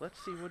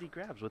 let's see what he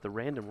grabs with a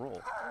random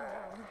roll.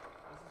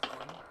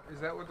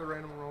 Is that what the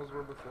random rolls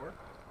were before?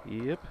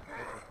 Yep.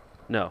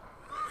 No.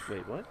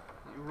 Wait, what?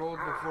 You rolled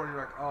before and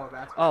you're like, oh,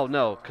 that's. Oh,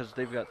 no, because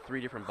they've got 3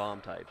 different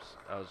bomb types.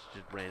 I was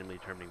just randomly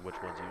determining which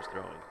ones he was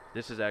throwing.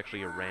 This is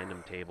actually a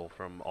random table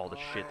from all the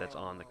shit that's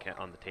on the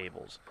on the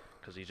tables,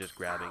 because he's just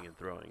grabbing and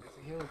throwing. It's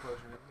a healing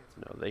potion.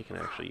 No, they can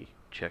actually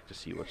check to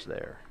see what's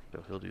there.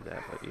 So he'll do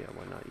that, but yeah,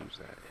 why not use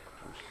that?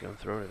 I'm just gonna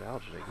throw it at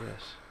Algid, I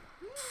guess.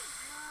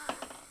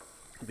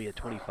 It'll be a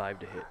 25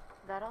 to hit,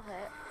 That'll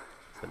hit.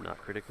 but not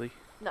critically.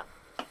 No.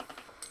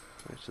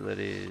 Alright, so that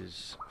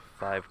is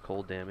 5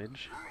 cold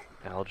damage.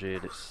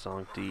 Algid,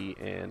 Sancti,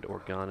 and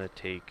Organa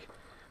take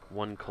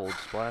 1 cold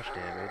splash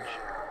damage,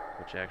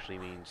 which actually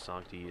means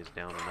Sancti is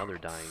down another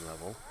dying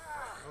level.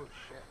 Oh,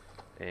 shit.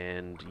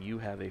 And you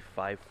have a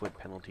 5-foot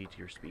penalty to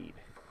your speed.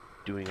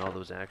 Doing all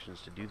those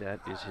actions to do that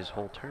is his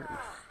whole turn.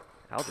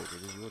 Algid,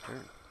 it is your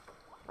turn.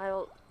 I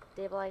will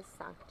stabilize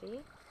Sancti,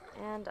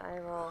 and I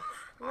will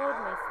load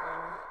my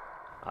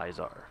sling.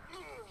 Izar,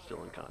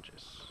 still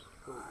unconscious.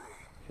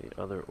 Okay,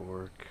 other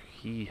orc,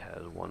 he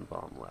has 1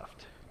 bomb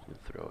left. You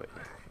throw it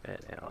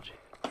at Algid.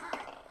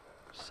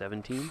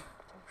 17.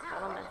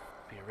 That'll miss.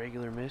 Be a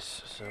regular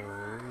miss, so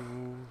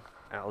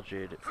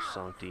Algid,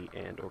 Sancti,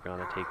 and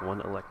Organa take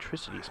 1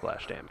 electricity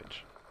splash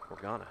damage.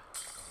 Organa.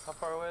 How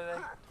far away are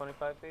they?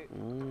 25 feet?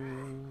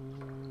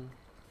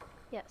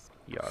 Yes.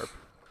 Yarp.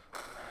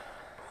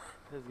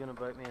 This is gonna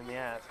bite me in the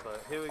ass,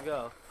 but here we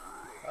go.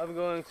 I'm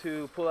going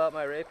to pull out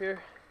my rapier.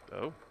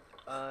 Oh.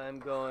 I'm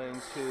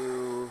going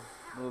to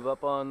move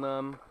up on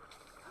them.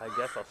 I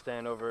guess I'll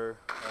stand over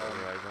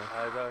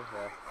Izar. Izar.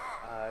 Yeah.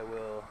 I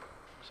will.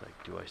 It's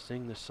like, do I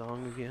sing the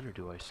song again or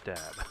do I stab?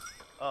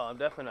 Oh, I'm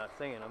definitely not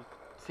singing. I'm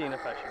seeing if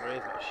I should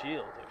raise my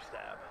shield or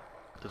stab.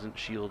 Doesn't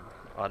shield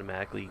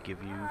automatically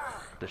give you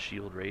the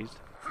shield raised?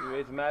 You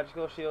raise a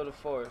magical shield of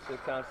force.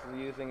 It counts as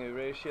using a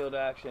raise shield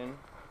action,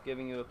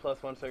 giving you a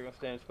 +1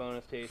 circumstance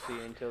bonus to AC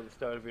until the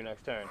start of your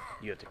next turn.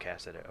 You have to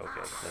cast it.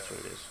 Okay, that's what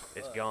it is.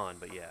 It's gone,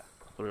 but yeah.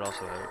 But it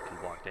also can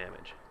block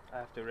damage. I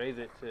have to raise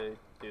it to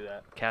do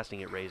that. Casting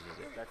it raises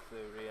it. That's the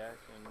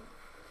reaction.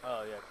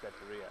 Oh, yeah, that's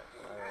the reaction.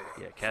 Alright.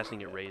 Yeah,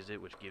 casting it raises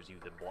it, which gives you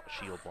the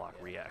shield block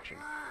reaction.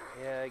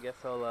 Yeah, I guess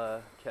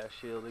I'll cast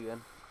shield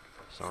again.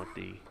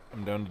 Sancti.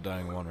 I'm down to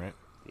dying 1, right?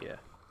 Yeah.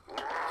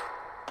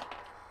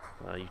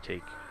 You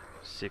take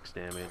 6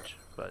 damage,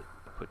 but it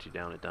puts you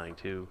down at dying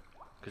 2,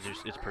 because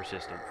it's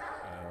persistent.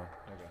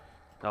 Okay.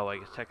 Oh, I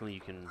guess technically you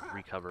can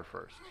recover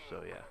first,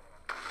 so yeah.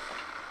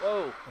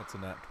 Whoa! That's a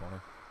nat 20.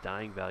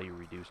 Dying value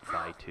reduced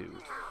by 2.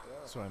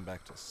 So I'm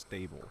back to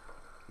stable.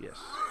 Yes.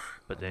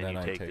 But And then you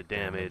I take the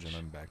damage. and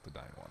I'm back to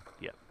dying 1.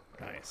 Yep.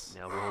 Nice.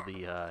 Now roll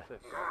the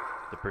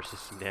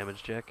persistent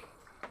damage check.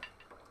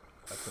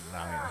 That's a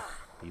 9.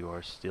 You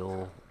are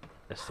still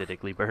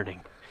acidically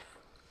burning.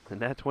 And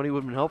that 20 would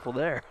have been helpful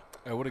there.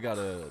 I would have got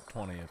a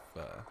 20 if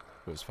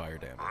it was fire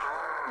damage.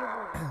 You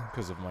won't.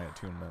 Because of my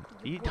attunement.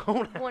 You Wou-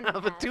 don't wouldn't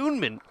have have.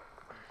 attunement.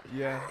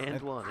 Yeah.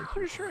 And one. I'm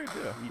pretty sure I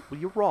do. Well,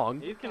 you're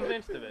wrong. He's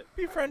convinced of it.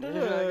 Befriended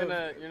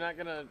You're not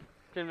gonna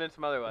convince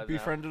him otherwise. now.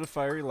 Befriended a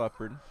fiery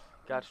leopard.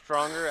 Got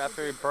stronger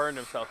after he burned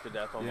himself to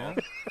death almost.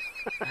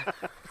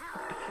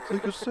 It's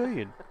like a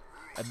saying.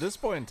 At this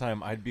point in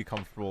time, I'd be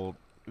comfortable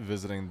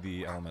visiting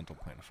the elemental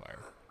plane of fire.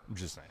 I'm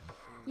just saying.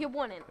 You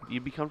wouldn't.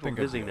 You'd be comfortable Think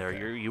I'd be visiting there.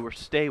 okay. Your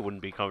stay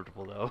wouldn't be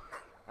comfortable though.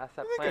 That's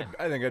that plant.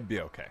 I think I'd be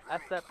okay.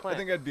 That's that I plant.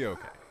 think I'd be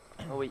okay.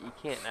 Oh wait, you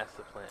can't. That's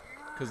the plant.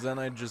 Because then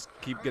I'd just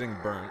keep getting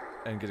burnt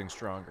and getting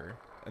stronger.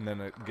 And then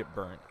I'd get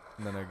burnt.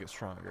 And then I'd get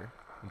stronger.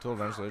 Until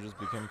eventually I just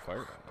became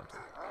fire elemental.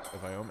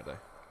 If I owe a day.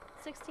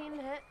 16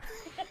 to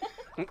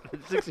hit.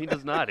 16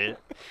 does not hit.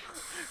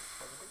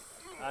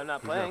 I'm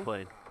not He's playing. not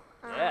playing.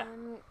 Yeah.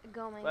 I'm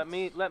going. Let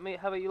me.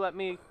 How about you let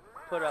me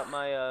put up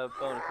my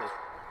bonuses?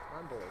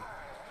 I'm bored.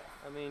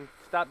 I mean,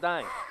 stop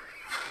dying.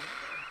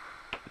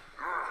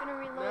 Gonna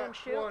reload and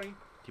shoot. 20. Do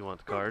you want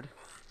the card?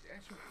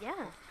 Yeah.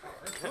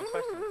 What kind of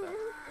question is that?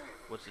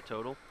 What's the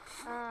total?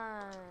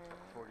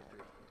 43.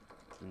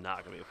 It's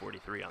not gonna be a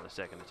 43 on the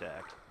second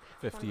attack.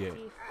 58.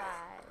 25.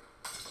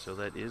 So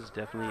that is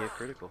definitely a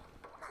critical.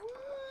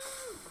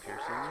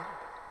 Piercing,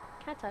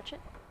 Can I touch it?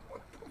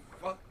 What the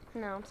fuck?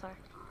 No, I'm sorry.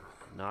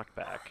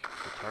 knockback.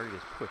 The target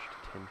is pushed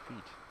 10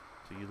 feet.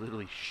 So you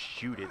literally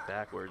shoot it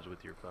backwards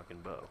with your fucking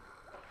bow.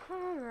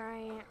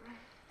 Alright.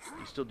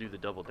 You still do the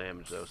double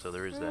damage though, so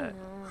there is that.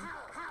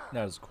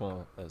 Not as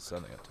cool as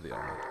sending it to the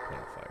elemental plane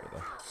of fire, though.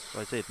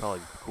 Well, I'd say it's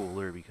probably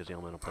cooler because the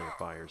elemental plane of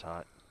fire is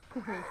hot.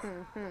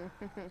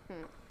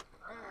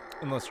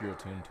 Unless you're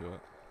attuned to it.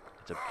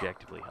 It's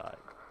objectively hot.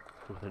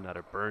 Whether or not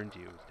it burns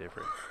you is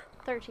different.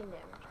 13 damage.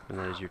 And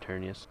that is your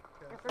turn, yes?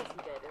 At first he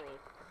did, and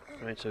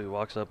he Alright, so he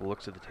walks up,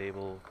 looks at the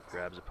table,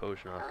 grabs a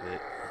potion off of it.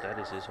 That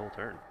is his whole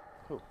turn.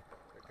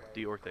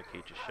 The orc that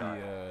Kate just shot.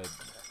 The,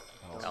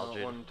 That's Algid.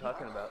 not what I'm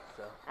talking about.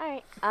 So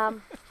Alright,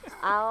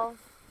 I'll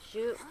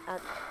shoot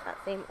at that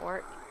same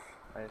orc.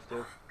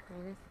 -2.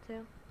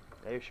 -2.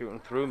 Yeah, you're shooting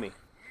through me.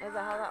 Is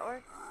that how that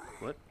works?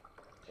 What?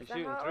 She's Is that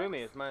shooting how it through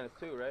me. It's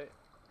 -2, right?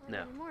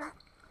 No. Anymore.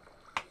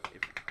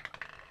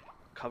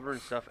 Cover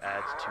and stuff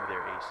adds to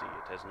their AC.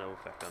 It has no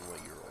effect on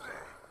what your rolls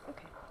are.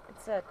 Okay.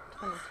 It's a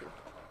 22.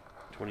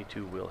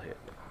 22 will hit.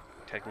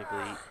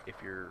 Technically, if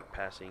you're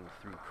passing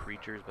through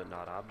creatures but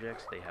not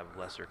objects, they have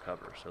lesser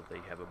cover, so they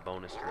have a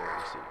bonus to their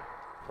AC.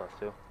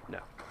 +2. No.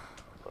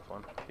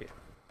 +1.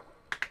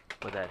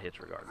 But that hits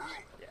regardless.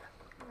 Yeah.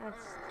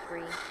 That's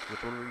 3.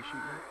 Which one were you shooting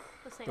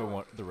at? The same the one.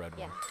 one, the red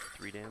Yeah. one.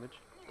 3 damage?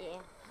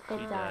 Yeah. He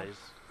It dies.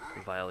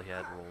 The vial he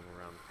had rolled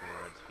around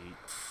Conrad's feet.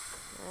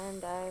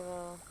 And I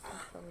will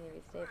tell me to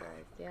be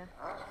stabilized, yeah?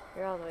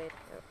 You're all the way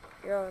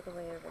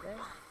over there.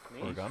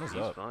 Me? Organa's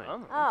He's up. fine.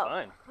 I'm Oh.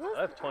 fine. Who's-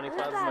 I have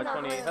 25 of that? my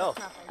 28 health.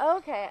 Nothing.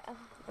 Okay. I'm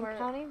We're-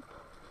 counting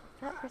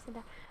that person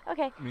down.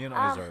 Okay. Me and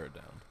Um, Izar are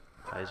down.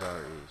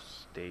 Izar is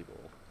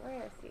stable.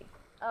 Where is he?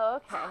 Oh,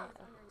 okay.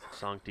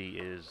 Sancti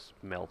is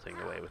melting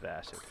away with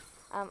acid.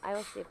 I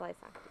will stabilize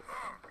Sancti.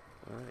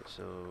 Alright,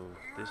 so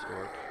this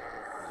orc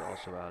is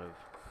also out of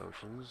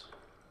potions.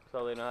 That's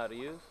all they know how to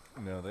use.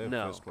 No, they have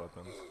No. fist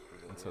weapons.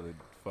 And so they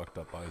fucked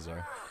up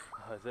Izar.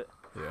 Oh, is it?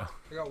 Yeah.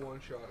 I got one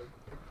shot.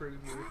 It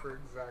critted me for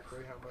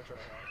exactly how much I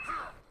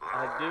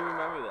have. I do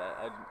remember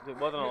that. It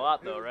wasn't a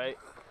lot though, right?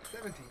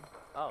 17.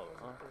 Oh,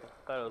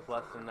 I thought it was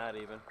less than that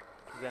even.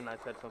 'Cause then I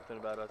said something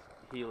about us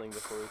healing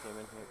before we came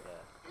in here.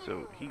 Yeah.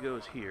 So he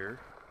goes here.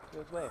 He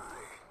goes away.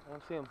 I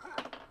don't see him.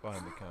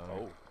 Behind the counter.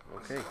 Oh,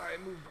 okay. I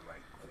moved my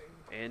thing.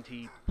 And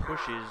he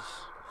pushes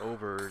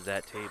over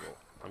that table.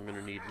 I'm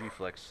gonna need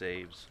reflex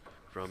saves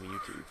from you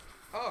two.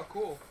 Oh,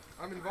 cool.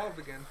 I'm involved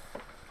again.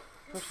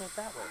 Push it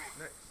that way.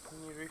 Nice.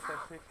 Can you reflex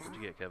save for What'd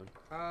me? you get, Kevin?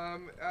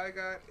 I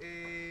got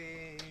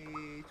a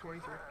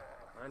 23.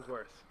 Mine's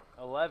worse.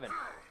 11.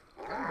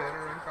 I'm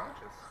better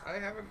unconscious. I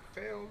haven't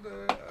failed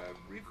a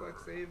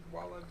reflex save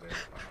while I've been.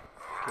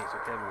 Okay, so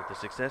Kevin, with the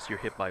success, you're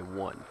hit by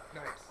 1.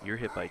 Nice. You're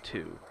hit by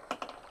 2.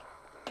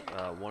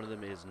 One of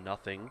them is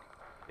nothing.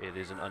 It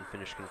is an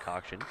unfinished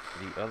concoction.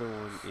 The other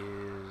one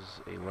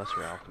is a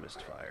lesser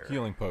alchemist fire.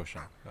 Healing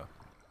potion. Oh.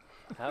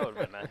 That would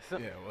have been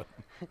nice. Yeah. What?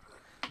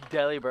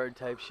 Delibird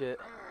type shit.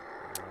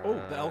 Oh,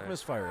 the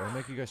alchemist fire. It'll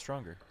make you guys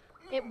stronger.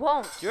 It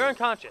won't. You're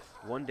unconscious.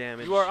 1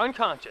 damage. You are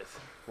unconscious.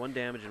 1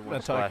 damage and 1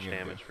 Not splash talking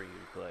damage again. for you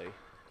to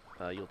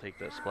play. You'll take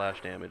the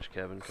splash damage,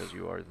 Kevin, because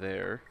you are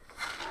there.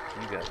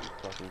 You got to be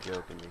fucking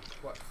joking me.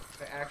 What?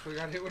 I actually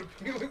got hit with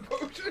a healing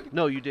potion?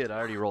 No, you did. I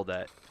already rolled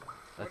that.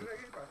 What did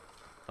I get by?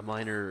 A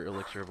minor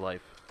elixir of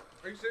life.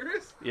 Are you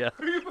serious? Yeah,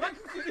 Are you fucking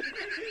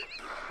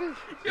kidding me?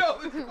 Yo,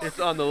 this is it's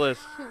on the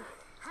list.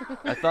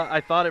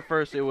 I thought at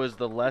first it was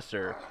the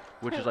lesser,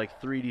 which is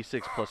like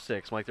 3d6 plus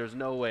 6. I'm like, there's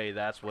no way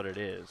that's what it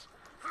is.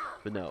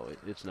 But no,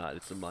 it's not.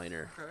 It's a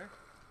minor. Okay.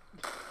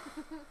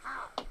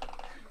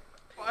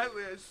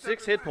 Finally, I stepped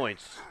 6 in- hit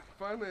points.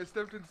 Finally, I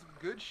stepped in some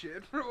good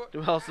shit. For what?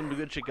 Well, some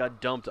good shit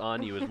got dumped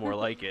on you is more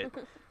like it. And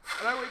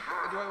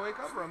do I wake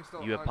up or I'm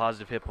still You have on?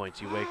 positive hit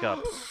points. You wake up.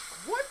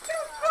 What the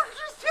fuck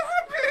just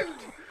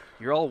happened?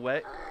 You're all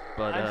wet,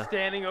 but I'm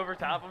standing over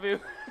top of you.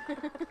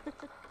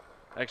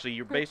 actually,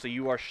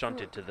 you are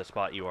shunted to the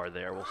spot you are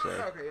there. We'll say.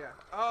 Okay,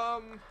 yeah.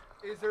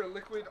 Is there a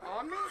liquid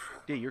on me?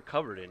 Yeah, you're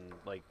covered in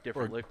like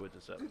different Or- liquids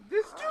and stuff. Did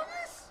this do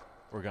this?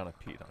 We're gonna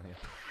pee on you.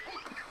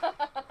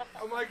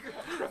 I'm like,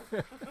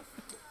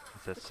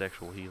 Is that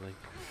sexual healing?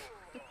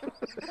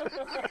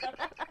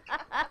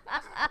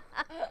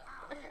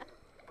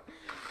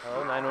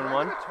 Oh, am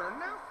 911. I gonna turn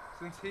now?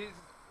 Since he's,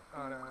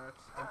 oh no,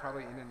 I'm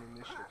probably in an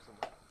initiative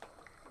somewhere.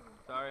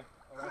 Sorry.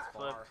 Oh, that's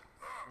Flip. far.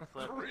 It's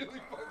That's slip. really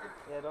fucking.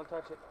 Yeah, don't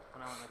touch it.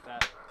 When I went like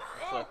that. It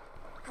Oh, slipped.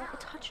 Don't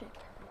touch it.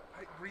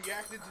 I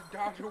reacted to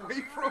dodge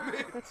away from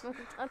it. Don't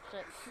touch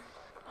it.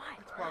 Why?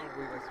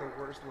 Probably like the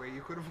worst way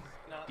you could have.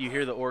 No. You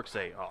hear the orc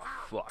say, "Oh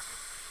fuck."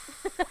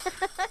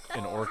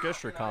 In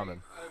Orcish or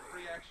common?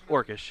 Reaction.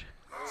 Orcish.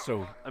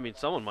 So I mean,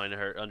 someone might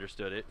have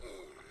understood it.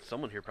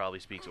 Someone here probably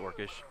speaks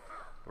Orcish,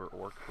 or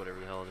Orc, whatever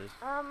the hell it is.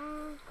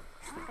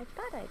 I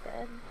thought I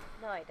did.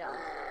 No, I don't.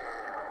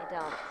 I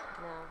don't.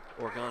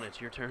 No. Orgon, it's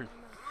your turn.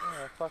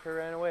 Oh, fucker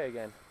ran away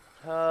again.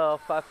 Oh,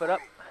 5 foot up.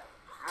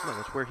 No,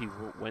 that's where he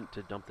went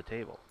to dump the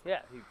table.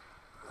 Yeah, he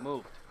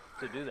moved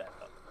to do that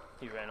though.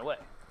 He ran away.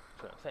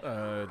 That's what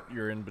I'm saying.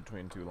 you're in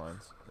between 2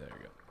 lines. There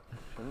you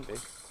Shouldn't be. go.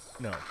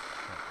 No.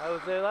 I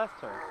was there last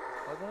turn,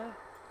 wasn't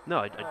No,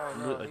 I Oh,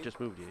 no, I he- just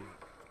moved you.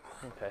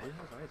 I? Okay.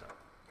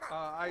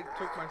 I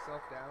took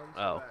myself down. So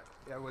Oh.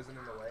 that, I wasn't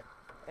in the way.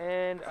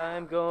 And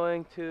I'm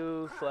going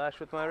to slash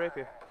with my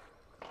rapier.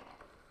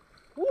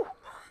 Woo!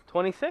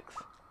 26?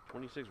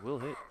 26 will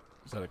hit.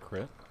 Is that a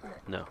crit?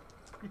 No,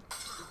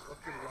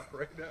 Fucking luck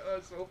right now.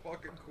 That's so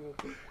fucking cool.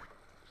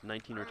 it's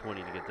 19 or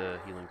 20 to get the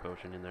healing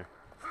potion in there.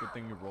 Good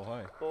thing you roll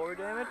high. 4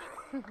 damage?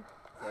 Is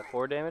that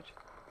 4 damage?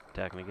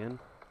 Attacking again.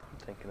 I'm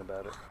thinking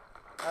about it.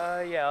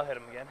 Yeah, I'll hit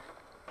him again.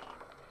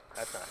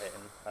 That's not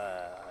hitting.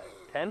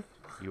 10?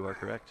 You are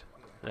correct.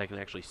 And I can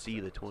actually see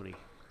the 20.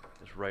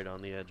 It's right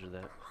on the edge of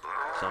that.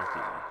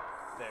 Something.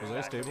 Was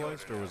I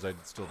stabilized or was I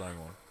still dying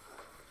 1?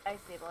 I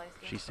stabilized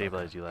you. She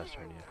stabilized you last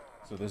turn, yeah.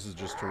 So this is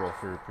just to roll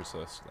for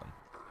persist then.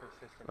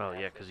 Persistent Oh yeah,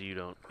 acid. because you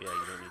don't need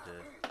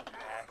to.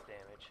 Ass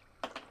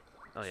damage.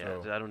 Oh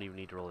yeah, So- I don't even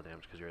need to roll the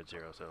damage because you're at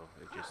 0. So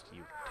it just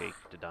you take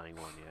the dying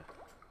 1,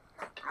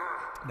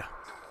 yeah.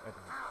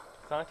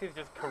 Sonic is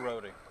just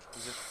corroding.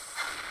 He's just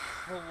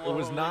It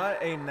was slowly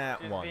not a nat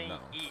just 1 being though.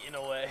 eaten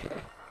away.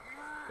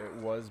 It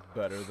was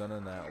better than a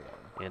nat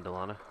 1. And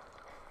Delana.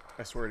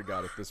 I swear to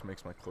God, if this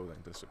makes my clothing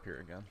disappear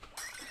again.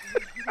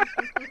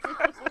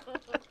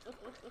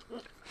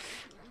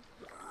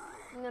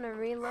 I'm gonna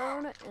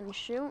reload and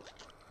shoot.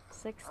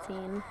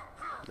 16.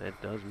 That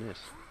does miss.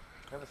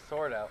 I have a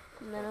sword out.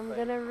 And then I'm Like,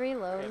 gonna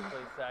reload. Can't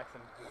play sax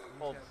and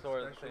hold the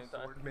sword at the same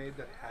time. Sword made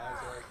that has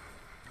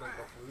like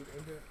a flute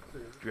in it.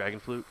 So- Dragon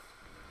flute.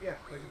 Yeah,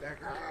 like a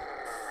dagger.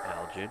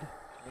 Algid.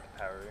 Like a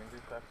Power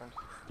Rangers reference?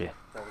 Yeah. Is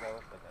that what that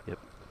was? Okay. Yep.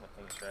 Just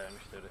making sure I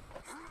understood it.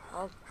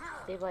 I'll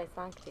stabilize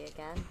Sanctuary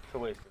again. It's a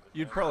waste of a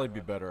You'd turn. probably be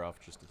better off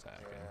just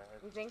attacking. Yeah,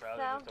 it's You think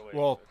probably so? just a waste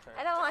Well- of a turn.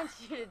 I don't want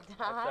you to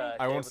die.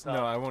 I won't. No,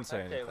 tabletop. I won't say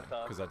That's anything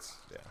tabletop. because that's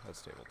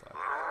tabletop.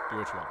 Do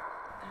what you want.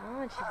 I don't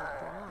want you to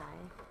die.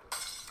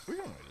 We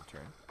can wait a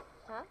turn.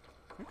 Huh?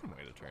 We can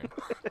wait a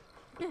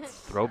turn.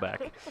 Throwback.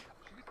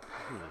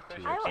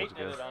 Two I episodes Kate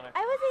did ago. it on her.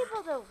 I was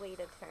able to wait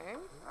a turn.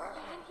 I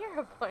had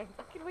hero points.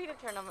 I could wait a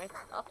turn on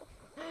myself.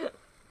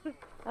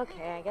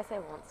 Okay, I guess I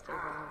won't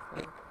stabilize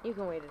then. You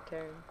can wait a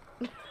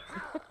turn.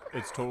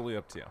 It's totally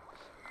up to you.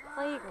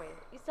 Oh, you can wait.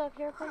 You still have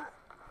hero points?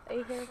 Are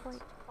you hero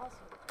points?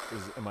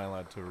 Am I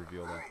allowed to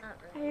reveal that? Not Are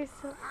really. you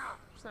still?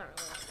 It's not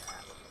really up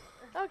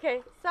to us.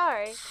 Okay,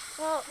 sorry.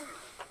 Well,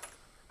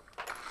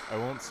 I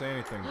won't say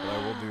anything, but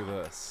I will do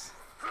this.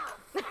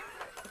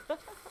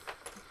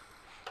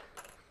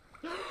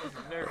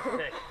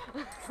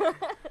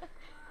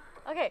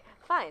 okay,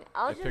 fine.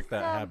 I'll I just picked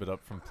that habit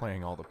up from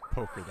playing all the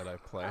poker that I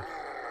play.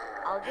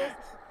 I'll just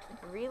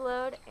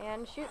reload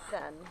and shoot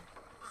then.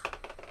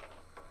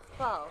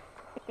 12.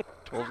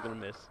 12's gonna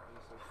miss.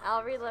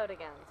 I'll reload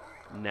again.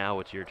 Now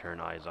it's your turn,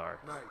 Izar.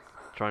 Nice.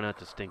 Try not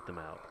to stink them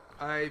out.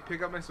 I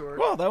pick up my sword.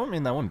 Well, that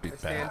wouldn't be I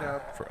stand bad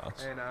up for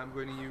us. and I'm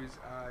going to use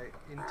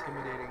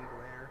intimidating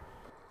glare.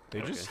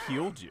 They just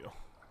healed you.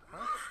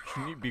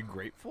 Shouldn't you be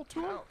grateful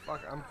to them? Oh,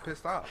 fuck, I'm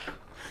pissed off.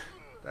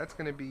 That's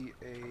gonna be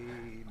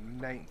a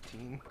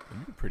 19.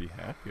 I'd be pretty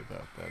happy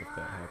about that if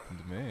that happened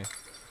to me.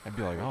 I'd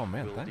be like, oh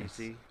man, Will thanks.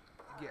 DC.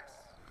 Yes.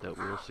 That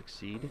will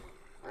succeed.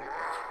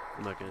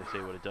 I'm not gonna say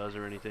what it does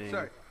or anything.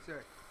 Sorry.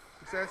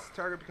 Success,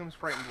 target becomes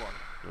frightened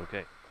one.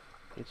 Okay.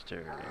 It's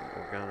turn.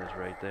 And Organa's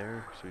right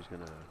there, so he's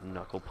gonna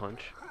knuckle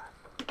punch.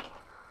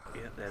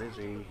 Yeah, that is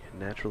a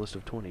naturalist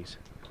of 20s.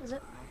 Is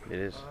it? It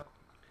is.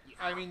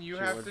 I mean, you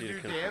She have wants to you to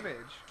do confirm. damage.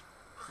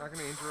 Not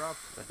gonna interrupt.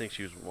 I think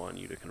she was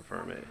wanting you to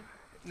confirm it.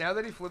 Now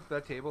that he flipped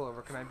that table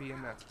over, can I be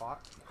in that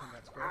spot? In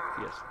that square?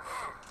 Yes.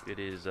 It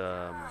is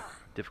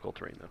difficult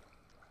terrain though.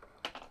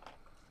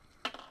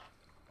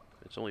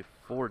 It's only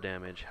 4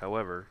 damage.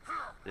 However,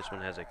 this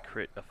one has a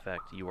crit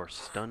effect. You are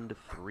stunned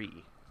 3.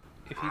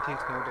 If he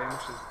takes no damage,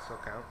 does it still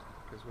count?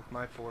 Because with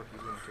my 4,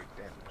 he's gonna take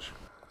damage.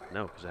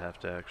 No, because I have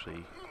to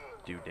actually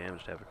do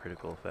damage to have a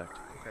critical effect.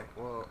 Okay,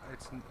 well,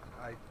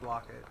 I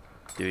block it.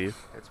 Do you?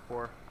 It's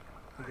 4.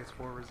 He gets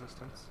 4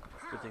 resistance.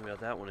 Good thing about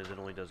that one is it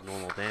only does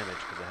normal damage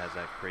because it has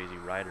that crazy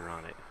rider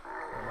on it.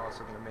 I'm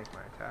also gonna make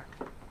my attack.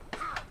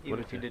 Even What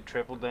if you attack? did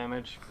triple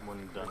damage,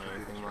 wouldn't have done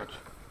anything much.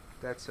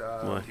 That's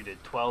What? If you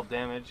did 12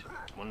 damage,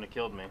 wouldn't have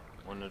killed me.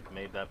 Wouldn't have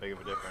made that big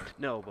of a difference.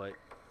 No, but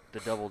the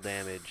double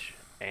damage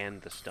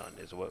and the stun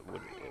is what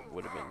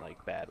would have been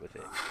like bad with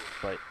it.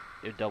 But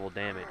if double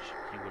damage,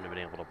 he wouldn't have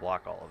been able to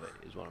block all of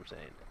it. Is what I'm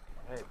saying.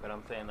 Hey, but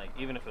I'm saying, like,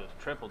 even if it was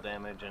triple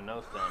damage and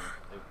no stun,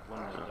 it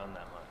wouldn't have done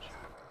that much.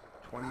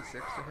 26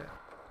 to hit.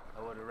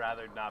 I would have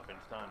rather not been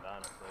stunned,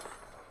 honestly.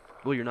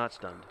 Well, you're not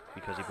stunned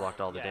because he blocked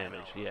all the Yeah, I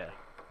damage. know. Yeah.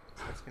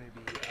 That's gonna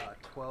be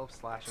 12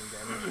 slashing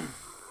damage.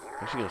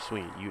 I'm actually gonna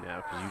swing at you now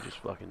because you just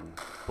fucking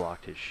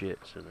blocked his shit.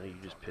 So now you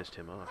just pissed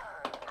him off.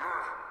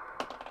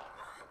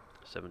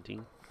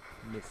 17.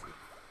 Missy.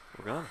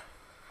 We're gone.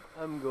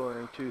 I'm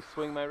going to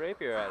swing my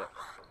rapier at it.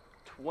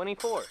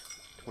 24.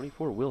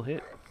 24 will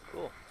hit.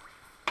 Cool.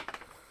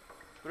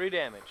 3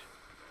 damage.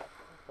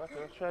 Fuck it,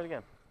 let's try it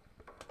again.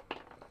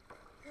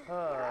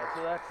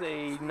 So that's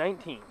a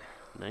 19.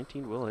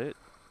 19 will hit.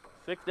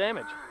 6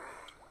 damage.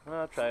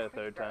 I'll try it a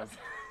third time.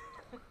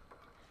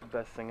 The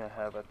best thing I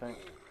have, I think.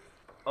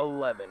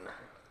 11.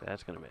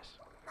 That's gonna miss.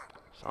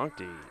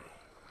 Sancti,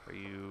 are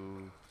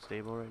you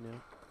stable right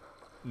now?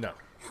 No.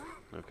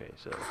 Okay,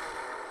 so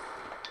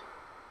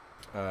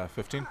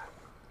 15.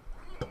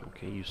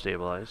 okay, you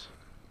stabilize.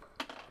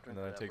 And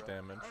then I take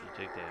damage. You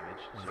take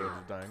damage. So So, there's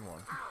a dying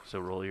one. so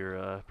roll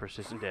your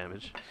persistent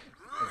damage.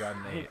 I got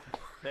an 8.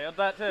 Nailed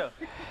that too.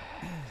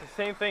 It's the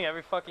same thing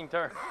every fucking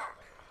turn.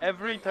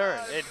 Every turn.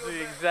 It's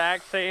the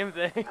exact same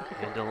thing.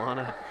 And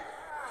Delana,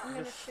 I'm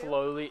gonna Just shoot.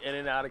 slowly in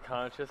and out of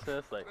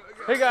consciousness. Like,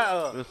 hey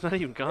guys! it's not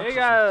even Hey conscious.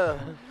 guys!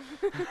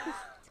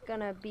 It's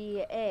gonna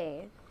be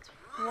a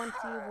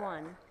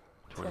 21.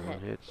 21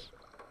 hit. hits.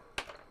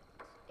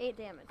 8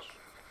 damage.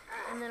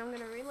 And then I'm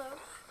gonna reload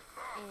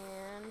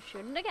and shoot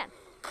it again.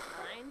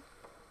 9.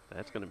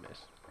 That's gonna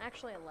miss.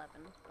 Actually 11,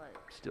 but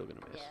Still gonna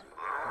miss.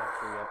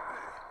 yeah.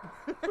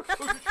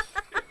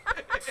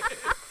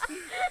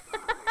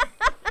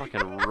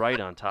 Fucking right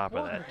on top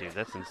of that, dude.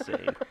 That's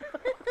insane.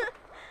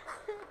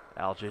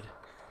 Algid.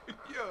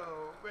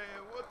 Yo, man,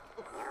 what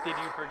the fuck? Did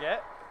you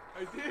forget?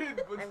 I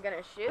did. But I'm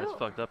gonna shoot. That's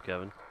fucked up,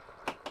 Kevin.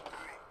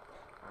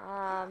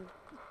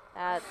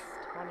 That's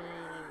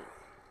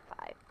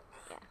 25.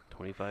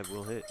 25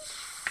 will hit.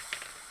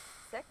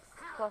 6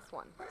 plus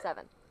 1.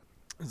 7.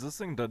 Is this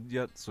thing dead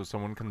yet so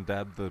someone can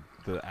dab the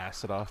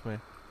acid off me?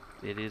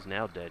 It is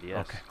now dead,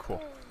 yes. Okay,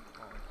 cool.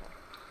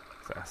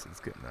 This acid's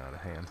getting out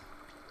of hand.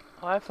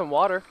 I have some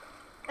water.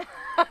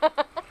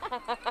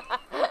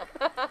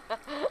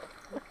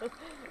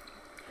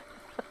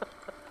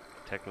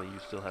 Technically, you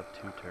still have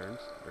 2 turns,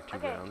 or 2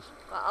 Okay. rounds.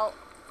 Well, I'll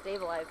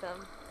stabilize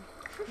him.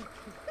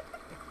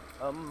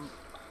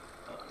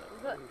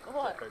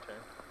 What? Her turn.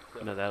 So-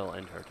 No, that'll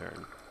end her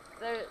turn.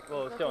 There,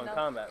 Well, it's there's still in nothing else?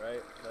 combat,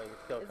 right? Like,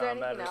 it's still Is there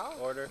combat anything else?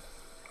 order.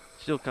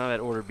 Still combat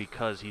order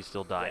because he's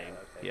still dying.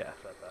 Okay, Yeah.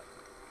 that's what I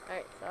thought.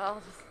 Alright, so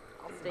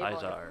I'll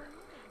stabilize. Izar.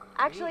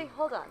 Actually,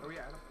 hold on. Oh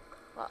yeah.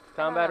 Well,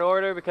 Combat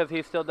order because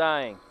he's still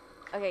dying.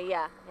 Okay,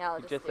 yeah, I'll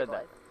You just just said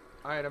that. stabilize.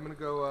 All right, I'm gonna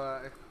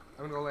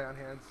go lay on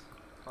hands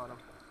on him.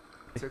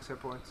 6 hit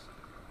points.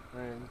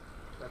 And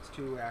That's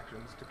 2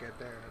 actions to get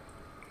there.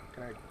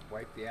 Can I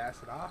wipe the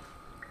acid off?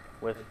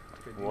 With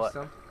Could what?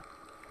 Use some?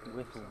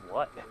 With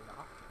what?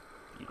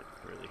 You don't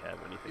really have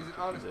anything. Is it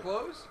to on use his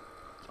clothes?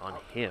 It's on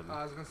him.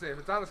 I was gonna say, if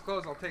it's on his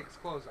clothes, I'll take his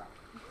clothes out.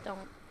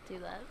 Don't do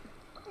that.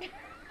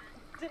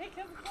 Take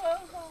his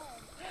clothes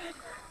off.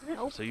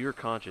 Nope. So you're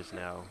conscious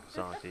now,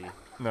 Santi.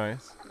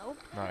 Nice. Nope.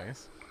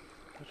 Nice.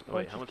 Oh,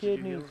 wait, how much did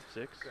you heal? kidneys.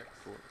 6? 6.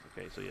 4.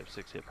 Okay, so you have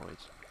 6 hit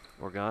points.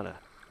 Morgana.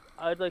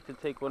 I'd like to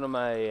take one of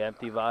my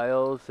empty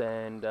vials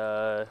and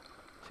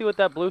see what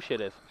that blue shit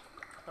is.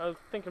 I was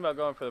thinking about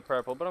going for the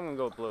purple, but I'm gonna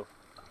go with blue.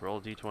 Roll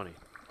a d20.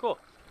 Cool.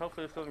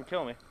 Hopefully this doesn't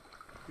kill me.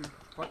 You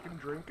fucking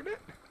drinking it?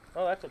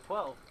 Oh, that's a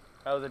 12.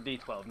 That was a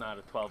D12, not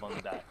a 12 on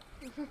the die.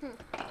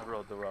 I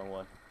rolled the wrong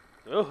one.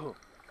 Ooh.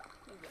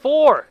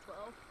 4!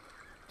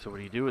 So what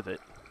do you do with it?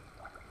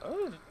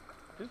 Oh,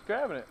 just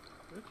grabbing it.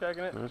 Just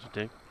checking it. That's a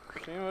take.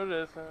 Seeing what it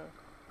is.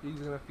 He's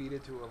gonna feed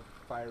it to a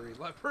fiery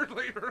leopard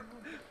later.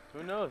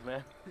 Who knows,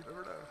 man? You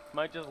never know.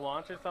 Might just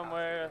launch it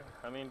somewhere.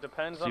 I mean,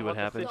 depends See on what what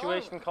the happens.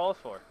 situation calls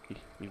for.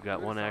 You've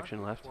got one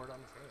action left. Pour it on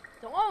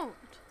his head.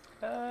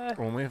 Don't.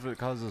 Only if it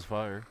causes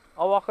fire.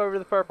 I'll walk over to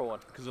the purple one.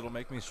 Because it'll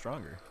make me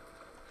stronger.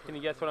 Can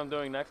you guess what I'm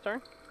doing next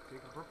turn?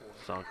 Take the purple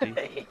one.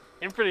 Sancti.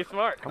 You're pretty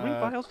smart. How many Uh,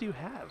 vials do you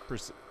have?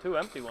 2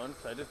 empty ones.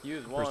 I just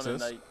used one and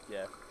Persist?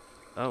 yeah.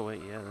 Oh,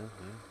 wait, yeah.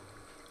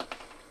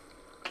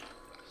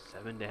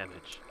 7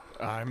 damage.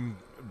 I'm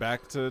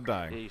back to Yeah,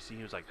 dying. you see,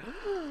 he was like,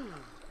 and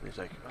he's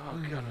like,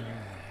 oh, God.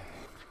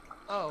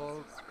 Oh,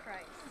 well,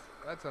 Christ.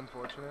 that's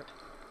unfortunate.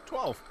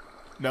 12.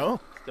 No?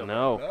 Still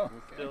No.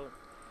 Still.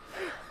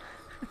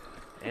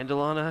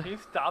 Andalana, Can you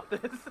stop this?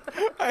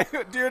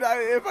 Dude,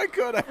 if I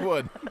could, I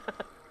would.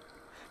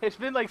 It's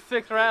been like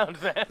 6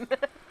 rounds, man.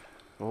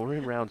 well, we're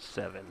in round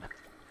 7.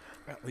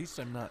 At least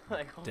I'm not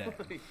Like, dead.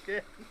 holy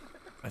shit.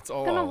 That's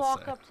all I'm gonna I'll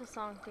walk say. up to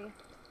Sancti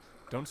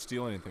Don't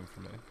steal anything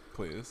from me,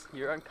 please.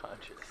 You're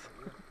unconscious.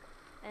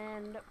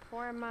 and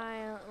pour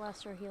my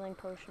lesser healing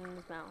potion in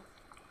his mouth.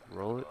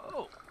 Roll it.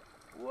 Whoa.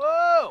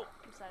 Whoa.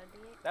 Is that a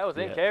D8? That was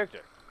in Yeah. character.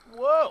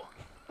 Whoa.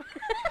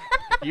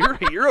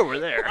 You're over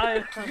there.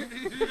 Whoa!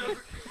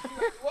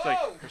 It's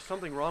like, there's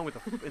something wrong with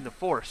in the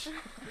force.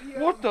 The,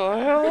 What the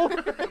hell?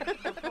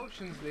 the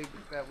potions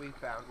that we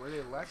found, were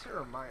they lesser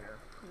or minor?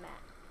 Matt.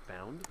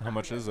 Found? How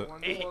much is it? The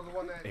one, 8. well, the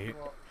one that, 8.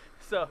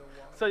 well,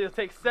 So you'll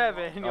take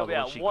 7 and Oh, you'll the be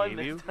one at she 1 gave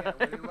this you? time.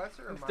 yeah, were they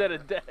lesser or Instead minor?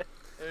 of dead.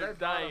 That's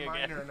Dying not a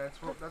minor, again. and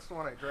that's the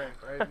one I drank,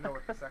 right? I didn't know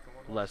what the second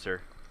one was.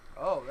 Lesser.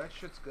 Oh, that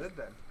shit's good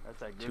then.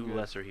 That's like 2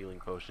 lesser healing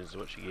potions is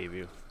what she gave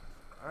you.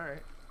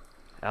 Alright.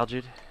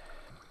 Algid,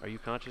 are you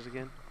conscious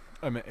again?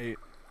 I'm at 8.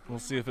 We'll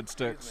see if it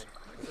sticks.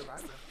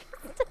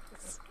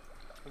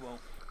 Well,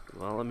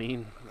 Well, I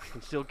mean, I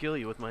can still kill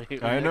you with my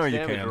I know next you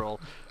damage can. roll.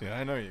 Yeah,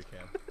 I know you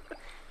can.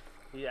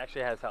 he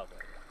actually has health.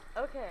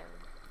 Okay.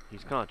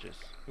 He's conscious.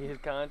 He is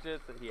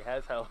conscious. He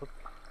has health.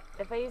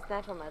 If I use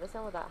natural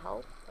medicine, would that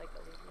help? Like,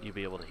 alleviate? You'd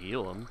be able to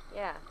heal him.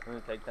 Yeah. It's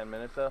gonna take 10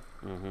 minutes though.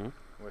 Mm-hmm.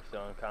 We're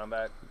still in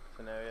combat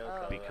scenario.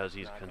 Oh. so Because that's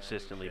he's not gonna do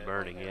consistently shit.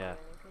 burning, Not yeah. gonna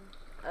do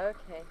anything.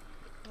 Okay.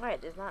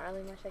 Alright, there's not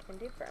really much I can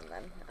do for him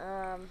then.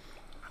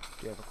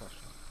 Do you have a question?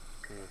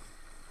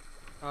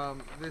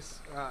 This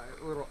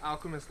little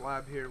alchemist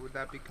lab here, would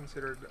that be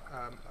considered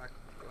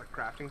like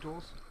crafting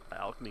tools?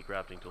 Alchemy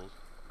crafting tools.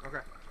 Okay.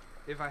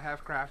 If I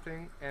have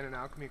crafting and an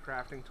alchemy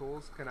crafting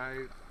tools, can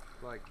I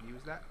like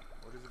use that?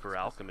 Or does it For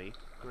alchemy.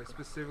 Do I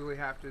specifically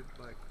have to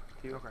like?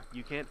 Okay.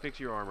 You can't fix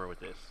your armor with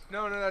this.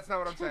 No, that's not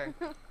what I'm saying.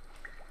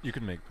 You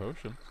can make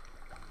potions.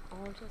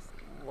 I'll just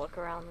look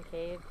around the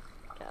cave.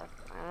 Guess.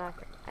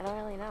 I don't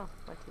really know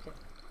what to do.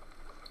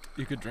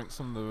 You could drink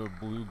some of the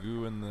blue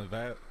goo in the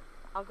vat.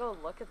 I'll go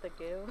look at the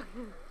goo.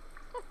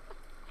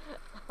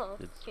 I'll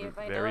It's see if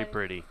I know very any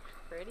pretty.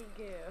 pretty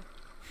goo.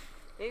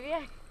 Maybe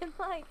I can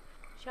like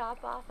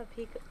chop off a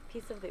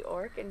piece of the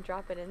orc and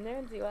drop it in there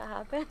and see what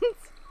happens.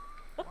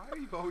 Why are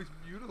you always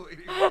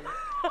mutilating me?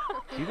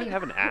 Do you even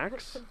have an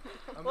axe?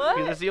 What?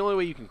 Because that's the only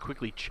way you can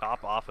quickly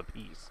chop off a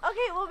piece. Okay,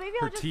 well maybe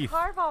Her I'll just teeth.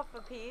 carve off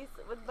a piece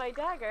with my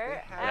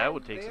dagger. They That and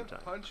would take they some have time.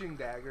 punching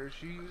daggers.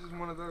 She uses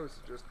one of those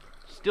to just.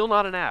 Still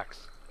not an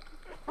axe.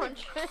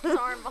 Punch his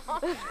arm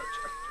off.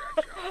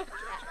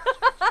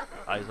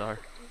 Izar.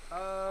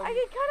 I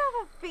can cut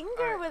off a finger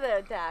Alright. with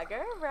a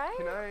dagger, right?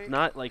 Can I?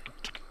 Not like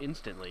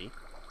instantly.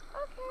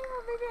 Okay,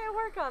 well maybe I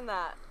work on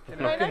that.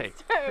 Can My Okay.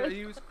 next Can I turn.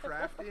 use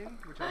crafting,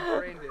 which I'm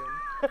trained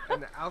in,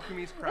 and the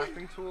alchemy's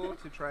crafting tool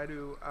to try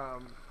to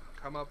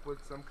come up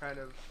with some kind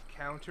of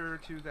counter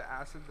to the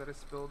acid that is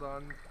spilled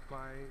on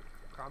my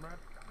comrade?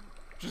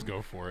 Just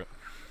go for it.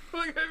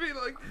 Like I mean,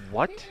 like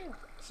What?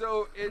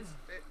 so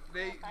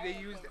they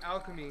used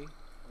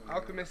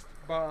alchemist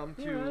bomb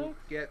to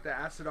get the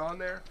acid on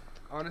there.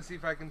 I want to see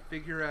if I can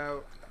figure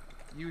out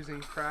using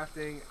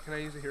crafting. Can I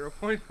use a hero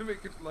point to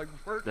make it like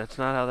work? That's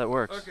not how that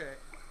works. Okay.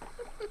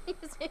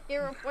 Use a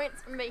hero point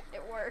to make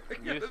it work. I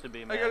got Used a- to be,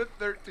 I got man. a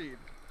 13.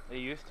 It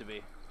used to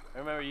be. I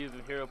remember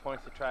using hero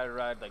points to try to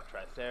ride like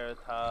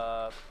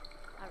Triceratops,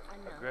 I a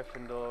know.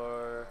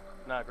 Gryffindor,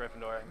 not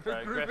Gryffindor, A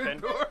sorry, Griffin,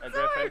 Gryffindor, a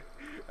sorry. Griffin,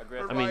 a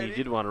Griffin. I mean, you Hermione.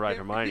 did want to ride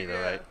Hermione, though,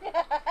 Yeah.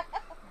 right?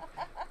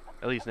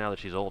 At least now that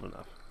she's old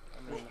enough.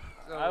 I mean,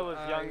 So I was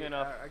young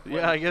enough.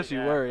 Yeah, I guess you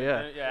were.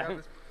 Yeah. Yeah.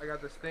 I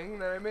got this thing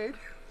that I made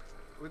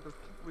with the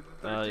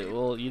 13.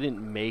 Well, you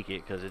didn't make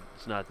it because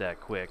it's not that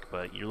quick,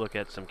 but you look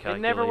at some It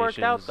calculations. never worked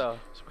out though.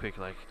 Some quick,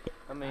 like,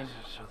 I mean,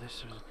 so this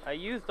is. I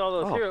used all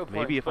those Oh, hero points.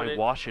 maybe if but I it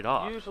wash it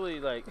off. Usually,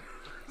 like,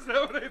 Is that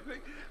what I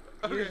think?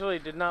 Okay. usually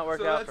did not work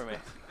So out for me.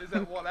 Is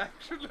that one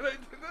action that I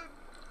did that?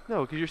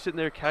 No, because you're sitting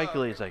there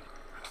calculating. It's like,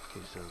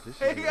 okay, so this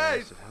Hey is the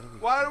guys, acid. How do we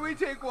why don't we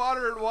take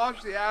water and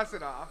wash the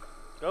acid off?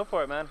 Go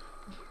for it, man.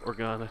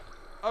 Organa.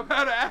 I'm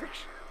out of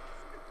action.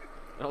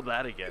 Oh,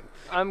 that again.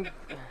 I'm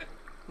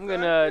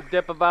gonna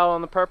dip a vowel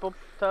in the purple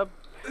tub.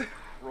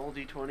 Roll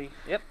d20.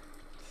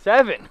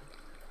 7.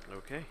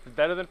 Okay.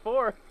 Better than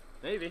 4.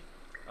 Maybe.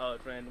 Oh,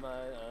 it's random.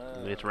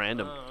 It's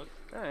random.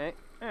 Alright.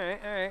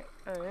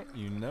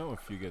 You know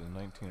if you get a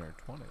 19 or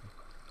a 20.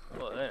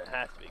 Well, then it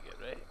has to be good,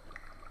 right?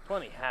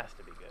 20 has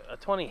to be good. A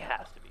 20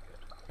 has to be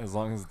good. As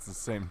long as it's the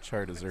same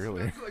chart as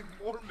earlier. It's like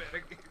more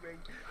metagaming.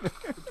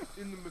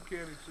 In the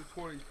mechanics, the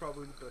 20 is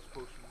probably the best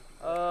potion.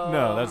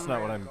 No, that's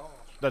not what At I'm. all.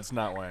 That's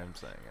not why I'm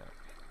saying it.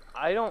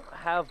 I don't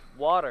have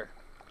water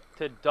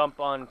to dump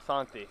on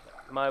Santi.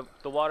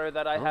 The water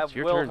that I Well, have it's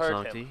your will turn,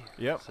 hurt Santi. him.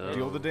 Yep. So-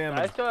 Deal the I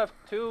damage. still have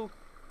 2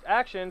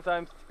 actions.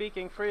 I'm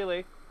speaking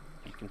freely.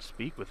 You can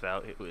speak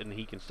without it, and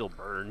he can still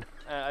burn.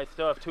 I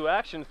still have 2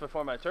 actions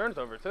before my turn's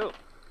over too.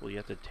 Well, you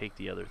have to take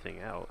the other thing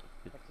out.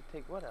 I have to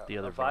take what out? The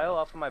other a vial vial.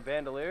 off of my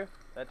bandolier.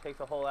 That takes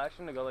a whole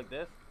action to go like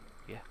this.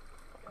 Yeah.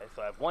 Okay,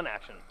 so I have 1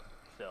 action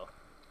still.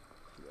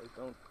 You guys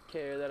don't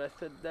care that I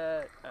said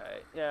that. All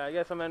right. Yeah, I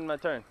guess I'm ending my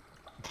turn.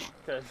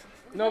 Because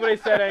nobody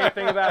said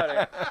anything about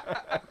it.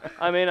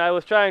 I mean, I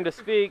was trying to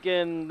speak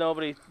and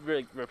nobody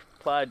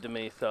replied to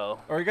me, so.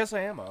 Or I guess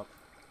I am up.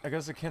 I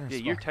guess I can Yeah,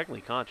 respond. you're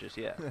technically conscious,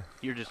 yeah.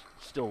 You're just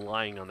still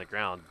lying on the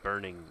ground,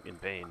 burning in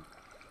pain.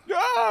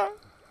 Ah!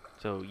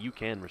 So you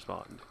can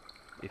respond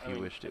if I you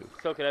mean, wish to.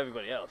 So could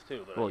everybody else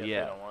too, but Well, I guess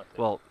yeah. I don't want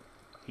to. Well,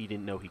 he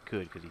didn't know he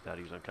could because he thought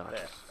he was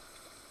unconscious.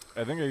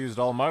 Yeah. I think I used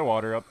all my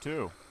water up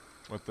too,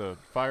 with the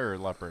fire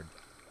leopard.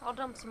 I'll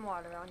dump some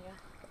water on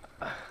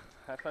you.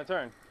 That's my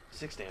turn.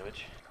 6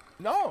 damage.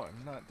 No,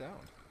 I'm not down.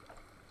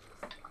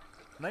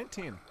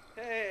 19.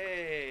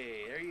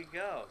 Hey, there you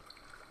go.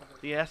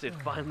 The acid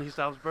finally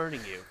stops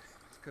burning you.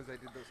 It's because I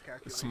did those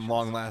calculations. Some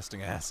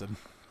long-lasting acid.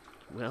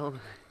 Well,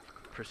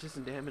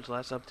 persistent damage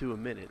lasts up to a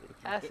minute.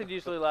 Acid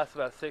usually lasts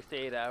about 6 to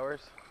 8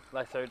 hours,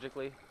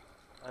 lysergically.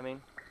 I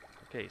mean,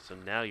 Okay, so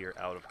now you're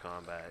out of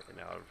combat and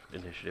out of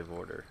initiative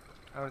order.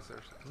 How is there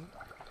something?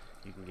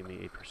 You can give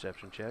me a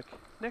perception check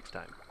next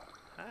time.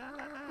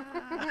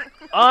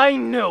 I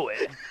knew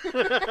it.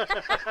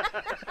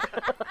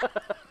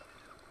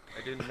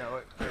 I didn't know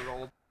it. I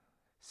rolled.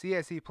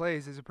 CSE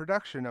Plays is a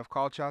production of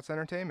Called Shots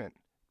Entertainment.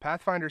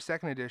 Pathfinder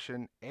 2nd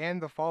Edition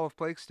and The Fall of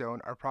Plaguestone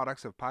are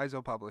products of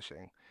Paizo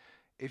Publishing.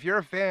 If you're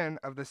a fan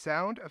of the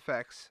sound,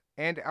 effects,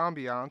 and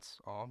ambiance,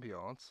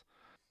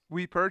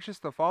 we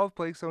purchased the Fall of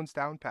Plaguestone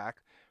sound pack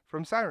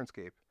from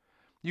Sirenscape.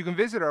 You can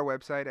visit our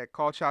website at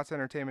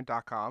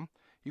calledshotsentertainment.com.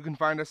 You can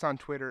find us on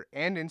Twitter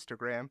and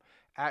Instagram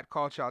at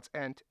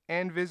calledshotsent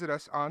and visit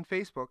us on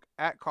Facebook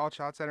at Called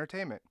Shots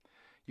Entertainment.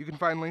 You can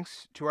find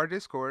links to our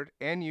Discord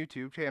and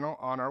YouTube channel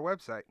on our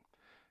website.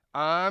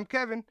 I'm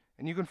Kevin,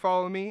 and you can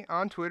follow me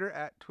on Twitter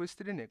at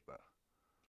Twisted Enigma.